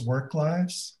people's work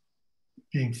lives,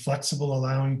 being flexible,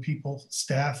 allowing people,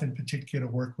 staff in particular,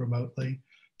 to work remotely,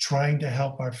 trying to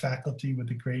help our faculty with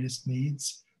the greatest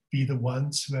needs be the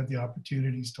ones who have the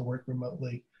opportunities to work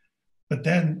remotely. But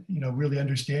then, you know, really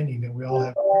understanding that we all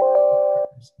have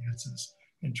circumstances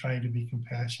and trying to be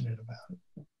compassionate about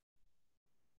it.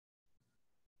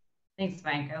 Thanks,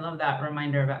 Mike. I love that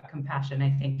reminder about compassion.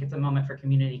 I think it's a moment for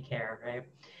community care, right?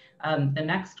 The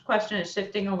next question is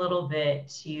shifting a little bit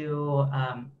to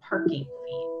parking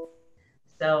fees.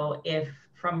 So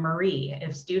from Marie,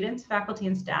 if students, faculty,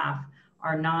 and staff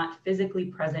are not physically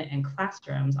present in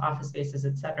classrooms, office spaces,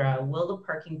 et cetera, will the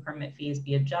parking permit fees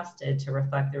be adjusted to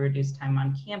reflect the reduced time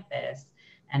on campus?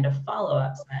 And a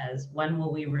follow-up says, when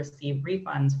will we receive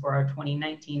refunds for our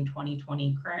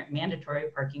 2019-2020 current mandatory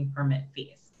parking permit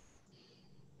fees?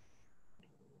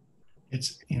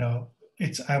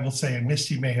 I will say, and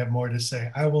Misty may have more to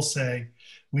say, I will say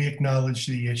we acknowledge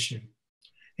the issue.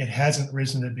 It hasn't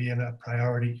risen to being a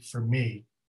priority for me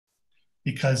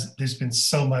because there's been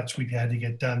so much we've had to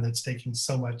get done that's taking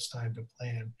so much time to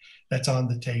plan. That's on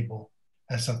the table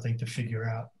as something to figure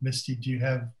out. Misty, do you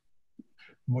have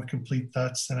more complete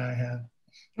thoughts than I have?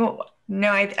 Well,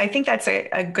 no, I think that's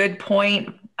a good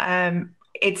point.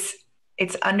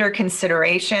 It's under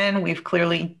consideration. We've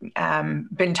clearly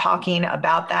been talking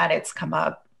about that. It's come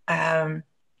up.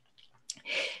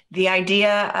 The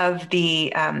idea of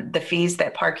the fees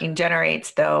that parking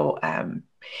generates, though,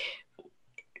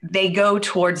 they go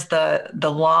towards the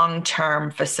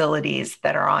long-term facilities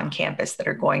that are on campus that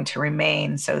are going to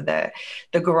remain. So the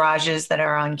garages that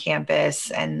are on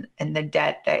campus and the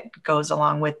debt that goes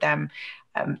along with them,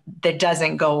 that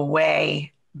doesn't go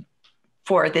away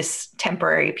for this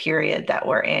temporary period that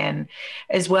we're in,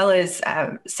 as well as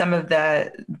some of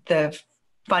the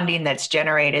funding that's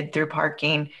generated through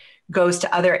parking goes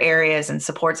to other areas and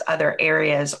supports other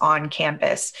areas on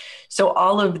campus. So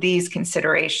all of these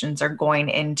considerations are going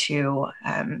into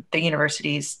the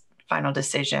university's final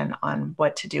decision on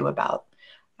what to do about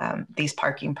these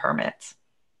parking permits.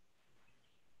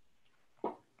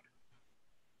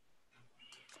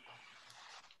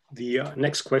 The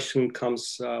next question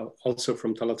comes also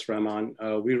from Talat Rahman.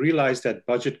 We realize that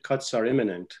budget cuts are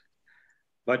imminent,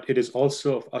 but it is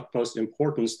also of utmost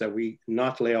importance that we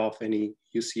not lay off any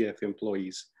UCF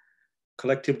employees.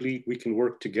 Collectively, we can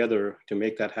work together to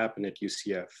make that happen at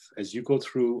UCF. As you go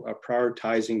through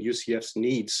prioritizing UCF's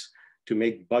needs to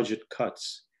make budget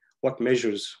cuts, what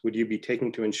measures would you be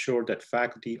taking to ensure that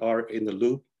faculty are in the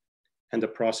loop and the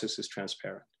process is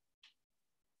transparent?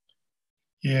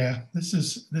 Yeah, this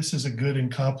is a good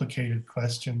and complicated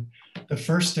question. The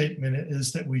first statement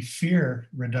is that we fear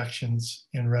reductions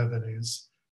in revenues,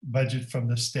 budget from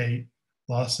the state,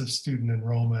 loss of student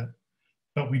enrollment,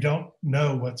 but we don't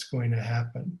know what's going to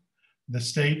happen. The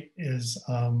state has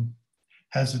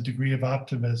a degree of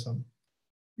optimism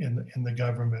in the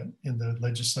government, in the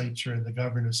legislature, in the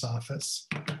governor's office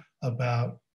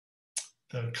about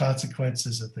the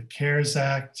consequences of the CARES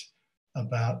Act,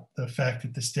 about the fact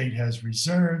that the state has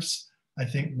reserves, I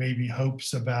think maybe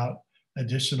hopes about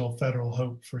additional federal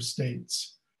hope for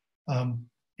states.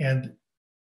 And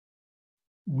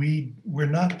we're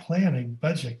not planning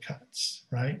budget cuts,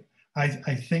 right?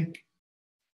 I think,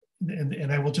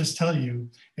 and I will just tell you,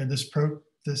 in this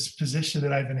position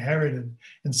that I've inherited,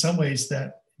 in some ways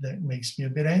that makes me a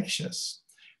bit anxious,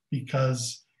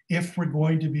 because if we're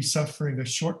going to be suffering a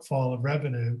shortfall of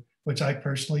revenue, which I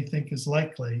personally think is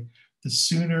likely, the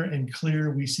sooner and clearer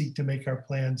we seek to make our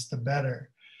plans, the better.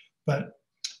 But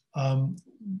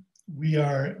we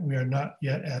are not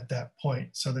yet at that point.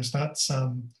 So there's not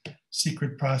some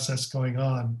secret process going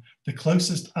on. The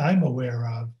closest I'm aware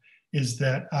of is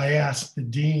that I asked the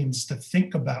deans to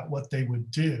think about what they would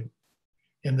do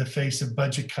in the face of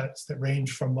budget cuts that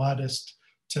range from modest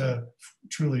to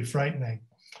truly frightening.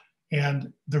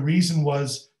 And the reason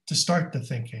was to start the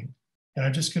thinking. And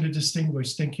I'm just going to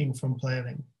distinguish thinking from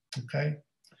planning, okay?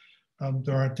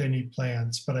 There aren't any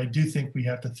plans, but I do think we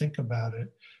have to think about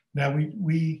it. Now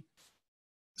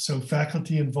so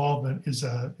faculty involvement is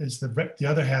the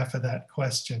other half of that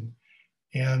question.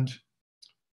 And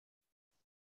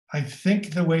I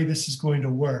think the way this is going to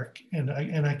work, and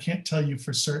I can't tell you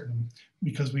for certain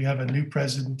because we have a new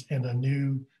president and a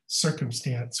new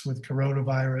circumstance with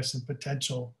coronavirus and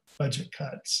potential budget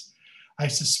cuts. I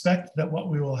suspect that what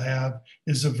we will have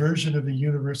is a version of a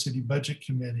university budget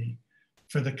committee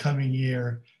for the coming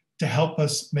year to help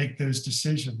us make those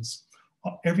decisions.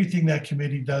 Everything that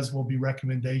committee does will be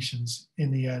recommendations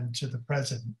in the end to the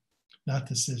president, not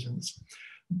decisions.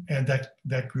 And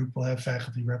that group will have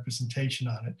faculty representation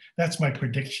on it. That's my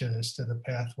prediction as to the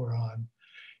path we're on.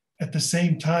 At the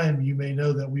same time, you may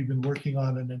know that we've been working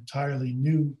on an entirely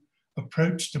new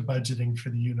approach to budgeting for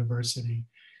the university.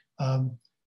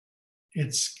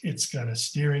 It's got a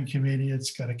steering committee,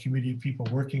 it's got a committee of people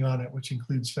working on it, which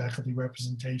includes faculty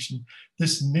representation.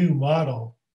 This new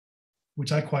model,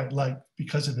 which I quite like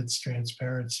because of its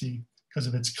transparency, because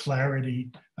of its clarity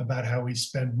about how we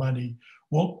spend money,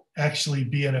 won't actually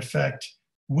be in effect,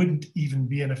 wouldn't even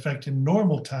be in effect in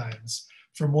normal times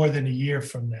for more than a year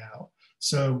from now.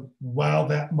 So while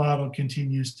that model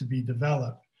continues to be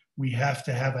developed, we have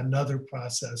to have another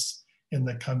process in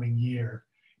the coming year.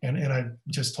 And I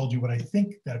just told you what I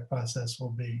think that process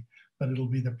will be, but it'll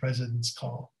be the president's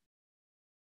call.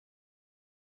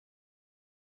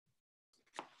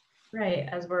 Right,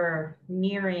 as we're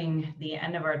nearing the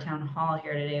end of our town hall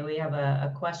here today, we have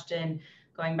a question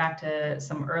going back to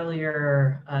some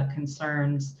earlier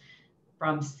concerns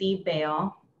from C.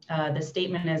 Bale. The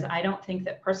statement is, I don't think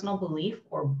that personal belief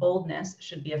or boldness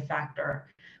should be a factor.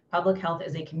 Public health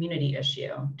is a community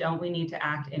issue. Don't we need to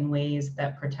act in ways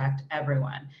that protect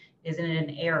everyone? Isn't it an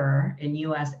error in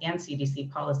US and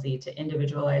CDC policy to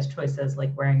individualize choices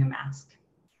like wearing a mask?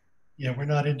 Yeah, we're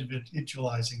not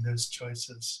individualizing those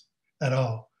choices at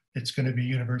all. It's going to be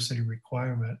university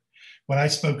requirement. When I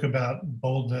spoke about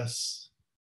boldness,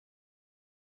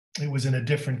 it was in a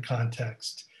different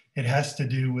context. It has to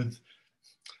do with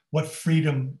what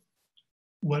freedom,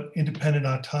 what independent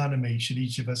autonomy should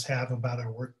each of us have about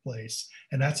our workplace?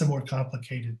 And that's a more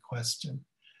complicated question.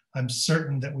 I'm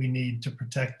certain that we need to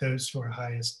protect those who are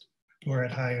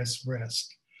at highest risk.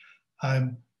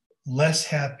 I'm less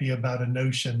happy about a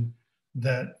notion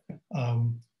that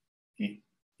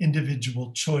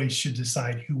individual choice should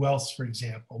decide who else, for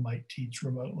example, might teach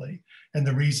remotely. And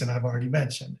the reason I've already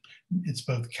mentioned, it's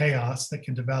both chaos that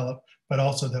can develop, but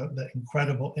also the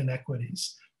incredible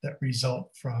inequities that result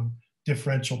from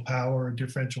differential power or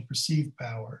differential perceived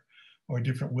power or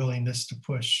different willingness to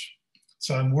push.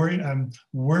 So I'm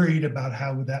worried about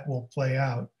how that will play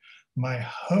out. My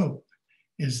hope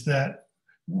is that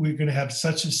we're going to have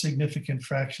such a significant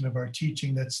fraction of our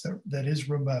teaching that is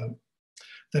remote,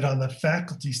 that on the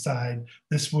faculty side,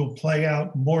 this will play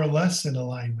out more or less in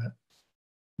alignment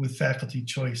with faculty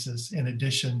choices, in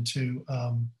addition to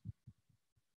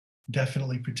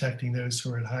definitely protecting those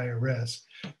who are at higher risk.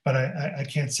 But I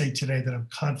can't say today that I'm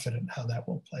confident how that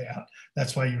will play out.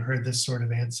 That's why you heard this sort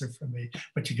of answer from me,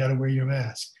 but you gotta wear your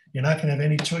mask. You're not gonna have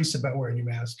any choice about wearing your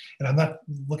mask. And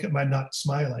look at my not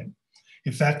smiling.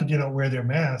 If faculty don't wear their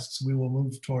masks, we will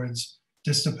move towards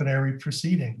disciplinary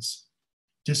proceedings.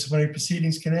 Disciplinary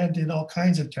proceedings can end in all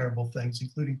kinds of terrible things,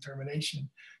 including termination.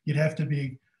 You'd have to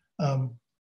be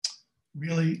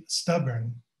really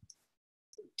stubborn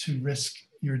to risk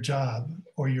your job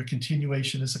or your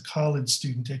continuation as a college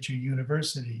student at your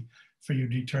university for your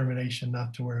determination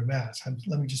not to wear a mask.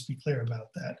 Let me just be clear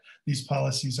about that. These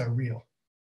policies are real.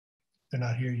 They're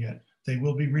not here yet. They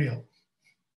will be real.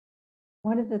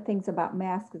 One of the things about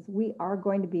masks is we are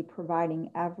going to be providing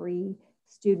every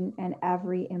student and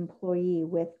every employee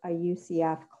with a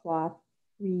UCF cloth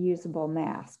reusable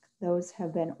mask. Those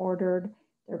have been ordered.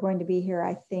 They're going to be here,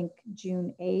 I think,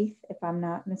 June 8th, if I'm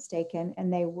not mistaken,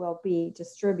 and they will be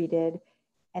distributed.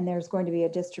 And there's going to be a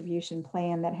distribution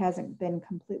plan that hasn't been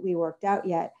completely worked out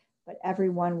yet, but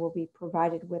everyone will be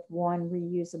provided with one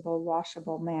reusable,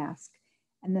 washable mask.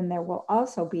 And then there will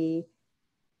also be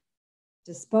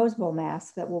disposable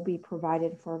masks that will be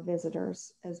provided for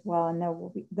visitors as well. And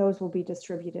those will be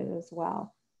distributed as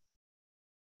well.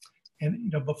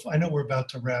 And I know we're about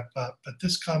to wrap up, but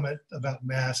this comment about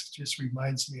masks just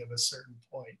reminds me of a certain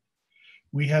point.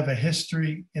 We have a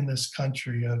history in this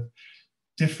country of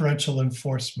differential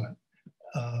enforcement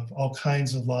of all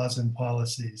kinds of laws and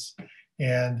policies.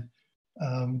 And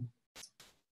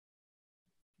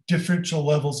differential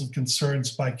levels of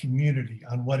concerns by community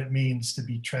on what it means to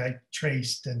be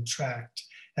traced and tracked.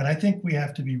 And I think we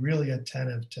have to be really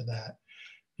attentive to that.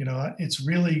 You know,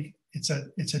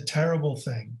 it's a terrible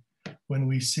thing when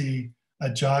we see a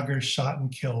jogger shot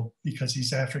and killed because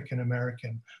he's African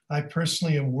American. I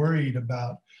personally am worried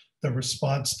about the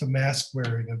response to mask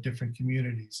wearing of different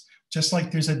communities. Just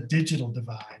like there's a digital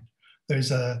divide,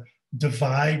 there's a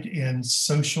divide in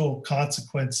social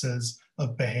consequences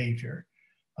of behavior.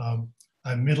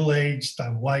 I'm middle-aged,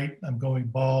 I'm white, I'm going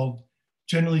bald.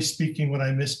 Generally speaking, when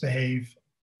I misbehave,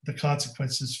 the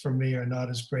consequences for me are not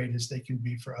as great as they can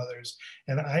be for others.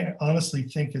 And I honestly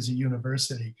think as a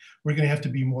university, we're going to have to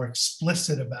be more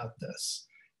explicit about this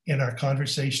in our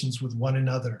conversations with one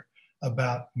another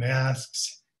about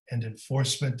masks and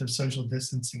enforcement of social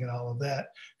distancing and all of that,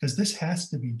 because this has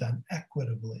to be done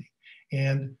equitably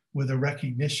and with a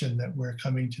recognition that we're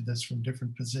coming to this from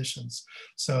different positions.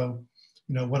 So,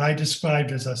 you know, what I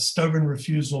described as a stubborn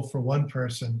refusal for one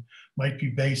person might be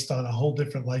based on a whole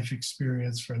different life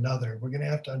experience for another. We're going to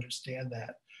have to understand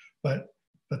that. But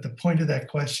the point of that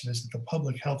question is that the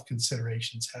public health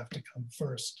considerations have to come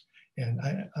first. And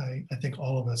I think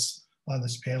all of us on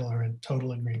this panel are in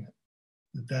total agreement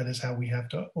that that is how we have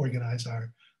to organize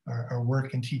our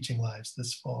work and teaching lives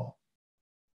this fall.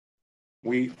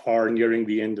 We are nearing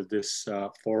the end of this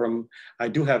forum. I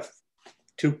do have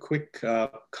two quick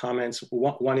comments.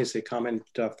 One is a comment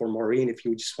for Maureen, if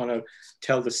you just want to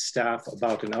tell the staff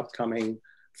about an upcoming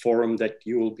forum that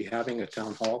you will be having at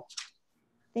Town Hall.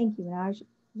 Thank you, Minaj.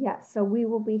 Yes, so I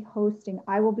will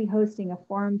be hosting a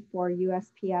forum for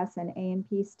USPS and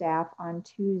A&P staff on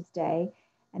Tuesday,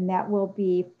 and that will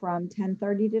be from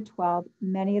 10:30 to 12.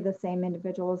 Many of the same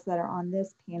individuals that are on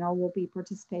this panel will be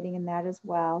participating in that as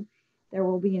well. There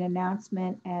will be an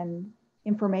announcement and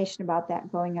information about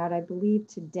that going out, I believe,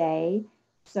 today.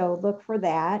 So look for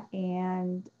that,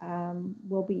 and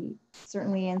we'll be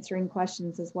certainly answering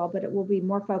questions as well, but it will be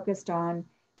more focused on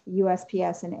the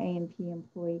USPS and A&P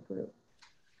employee group.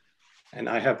 And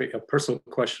I have a personal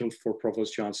question for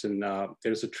Provost Johnson.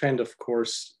 There's a trend, of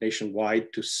course,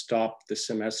 nationwide to stop the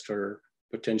semester,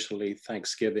 potentially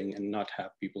Thanksgiving, and not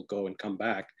have people go and come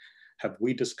back. Have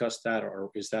we discussed that, or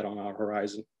is that on our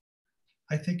horizon?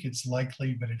 I think it's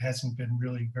likely, but it hasn't been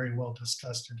really very well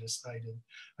discussed or decided.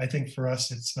 I think for us,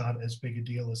 it's not as big a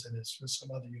deal as it is for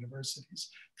some other universities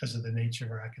because of the nature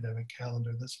of our academic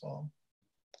calendar this fall.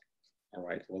 All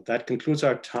right, well, that concludes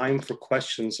our time for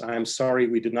questions. I'm sorry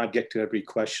we did not get to every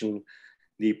question.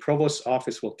 The Provost's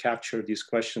office will capture these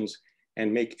questions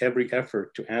and make every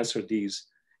effort to answer these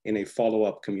in a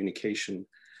follow-up communication.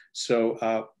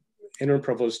 So Interim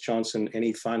Provost Johnson,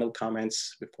 any final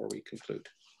comments before we conclude?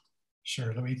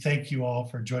 Sure, let me thank you all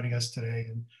for joining us today,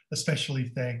 and especially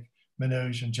thank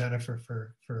Manoj and Jennifer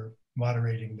for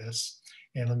moderating this.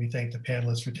 And let me thank the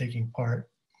panelists for taking part.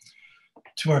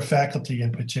 To our faculty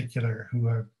in particular who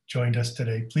have joined us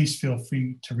today, please feel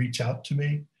free to reach out to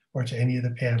me or to any of the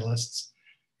panelists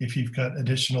if you've got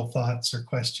additional thoughts or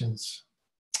questions.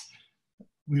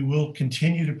 We will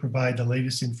continue to provide the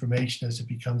latest information as it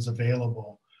becomes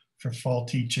available for fall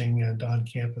teaching and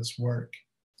on-campus work.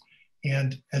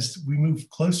 And as we move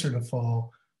closer to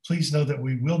fall, please know that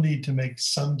we will need to make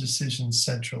some decisions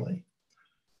centrally.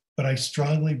 But I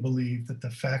strongly believe that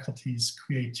the faculty's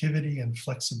creativity and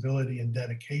flexibility and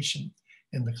dedication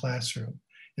in the classroom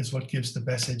is what gives the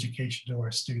best education to our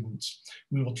students.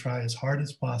 We will try as hard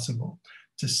as possible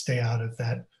to stay out of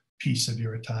that piece of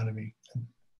your autonomy. And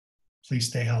please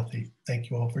stay healthy. Thank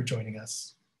you all for joining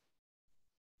us.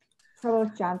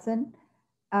 Provost Johnson.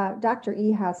 Dr.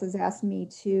 Ehas has asked me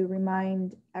to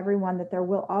remind everyone that there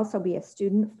will also be a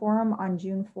student forum on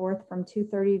June 4th from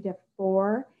 2:30 to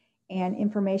 4, and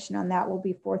information on that will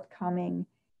be forthcoming.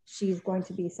 She's going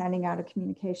to be sending out a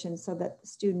communication so that the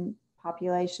student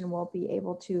population will be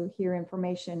able to hear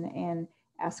information and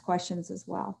ask questions as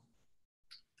well.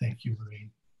 Thank you,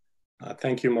 Maureen.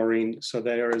 Thank you, Maureen. So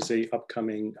there is a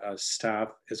upcoming staff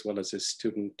as well as a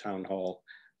student town hall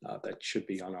that should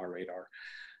be on our radar.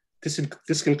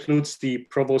 This concludes the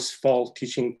Provost Fall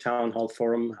Teaching Town Hall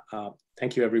Forum.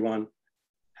 Thank you, everyone.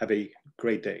 Have a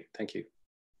great day. Thank you.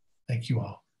 Thank you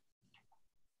all.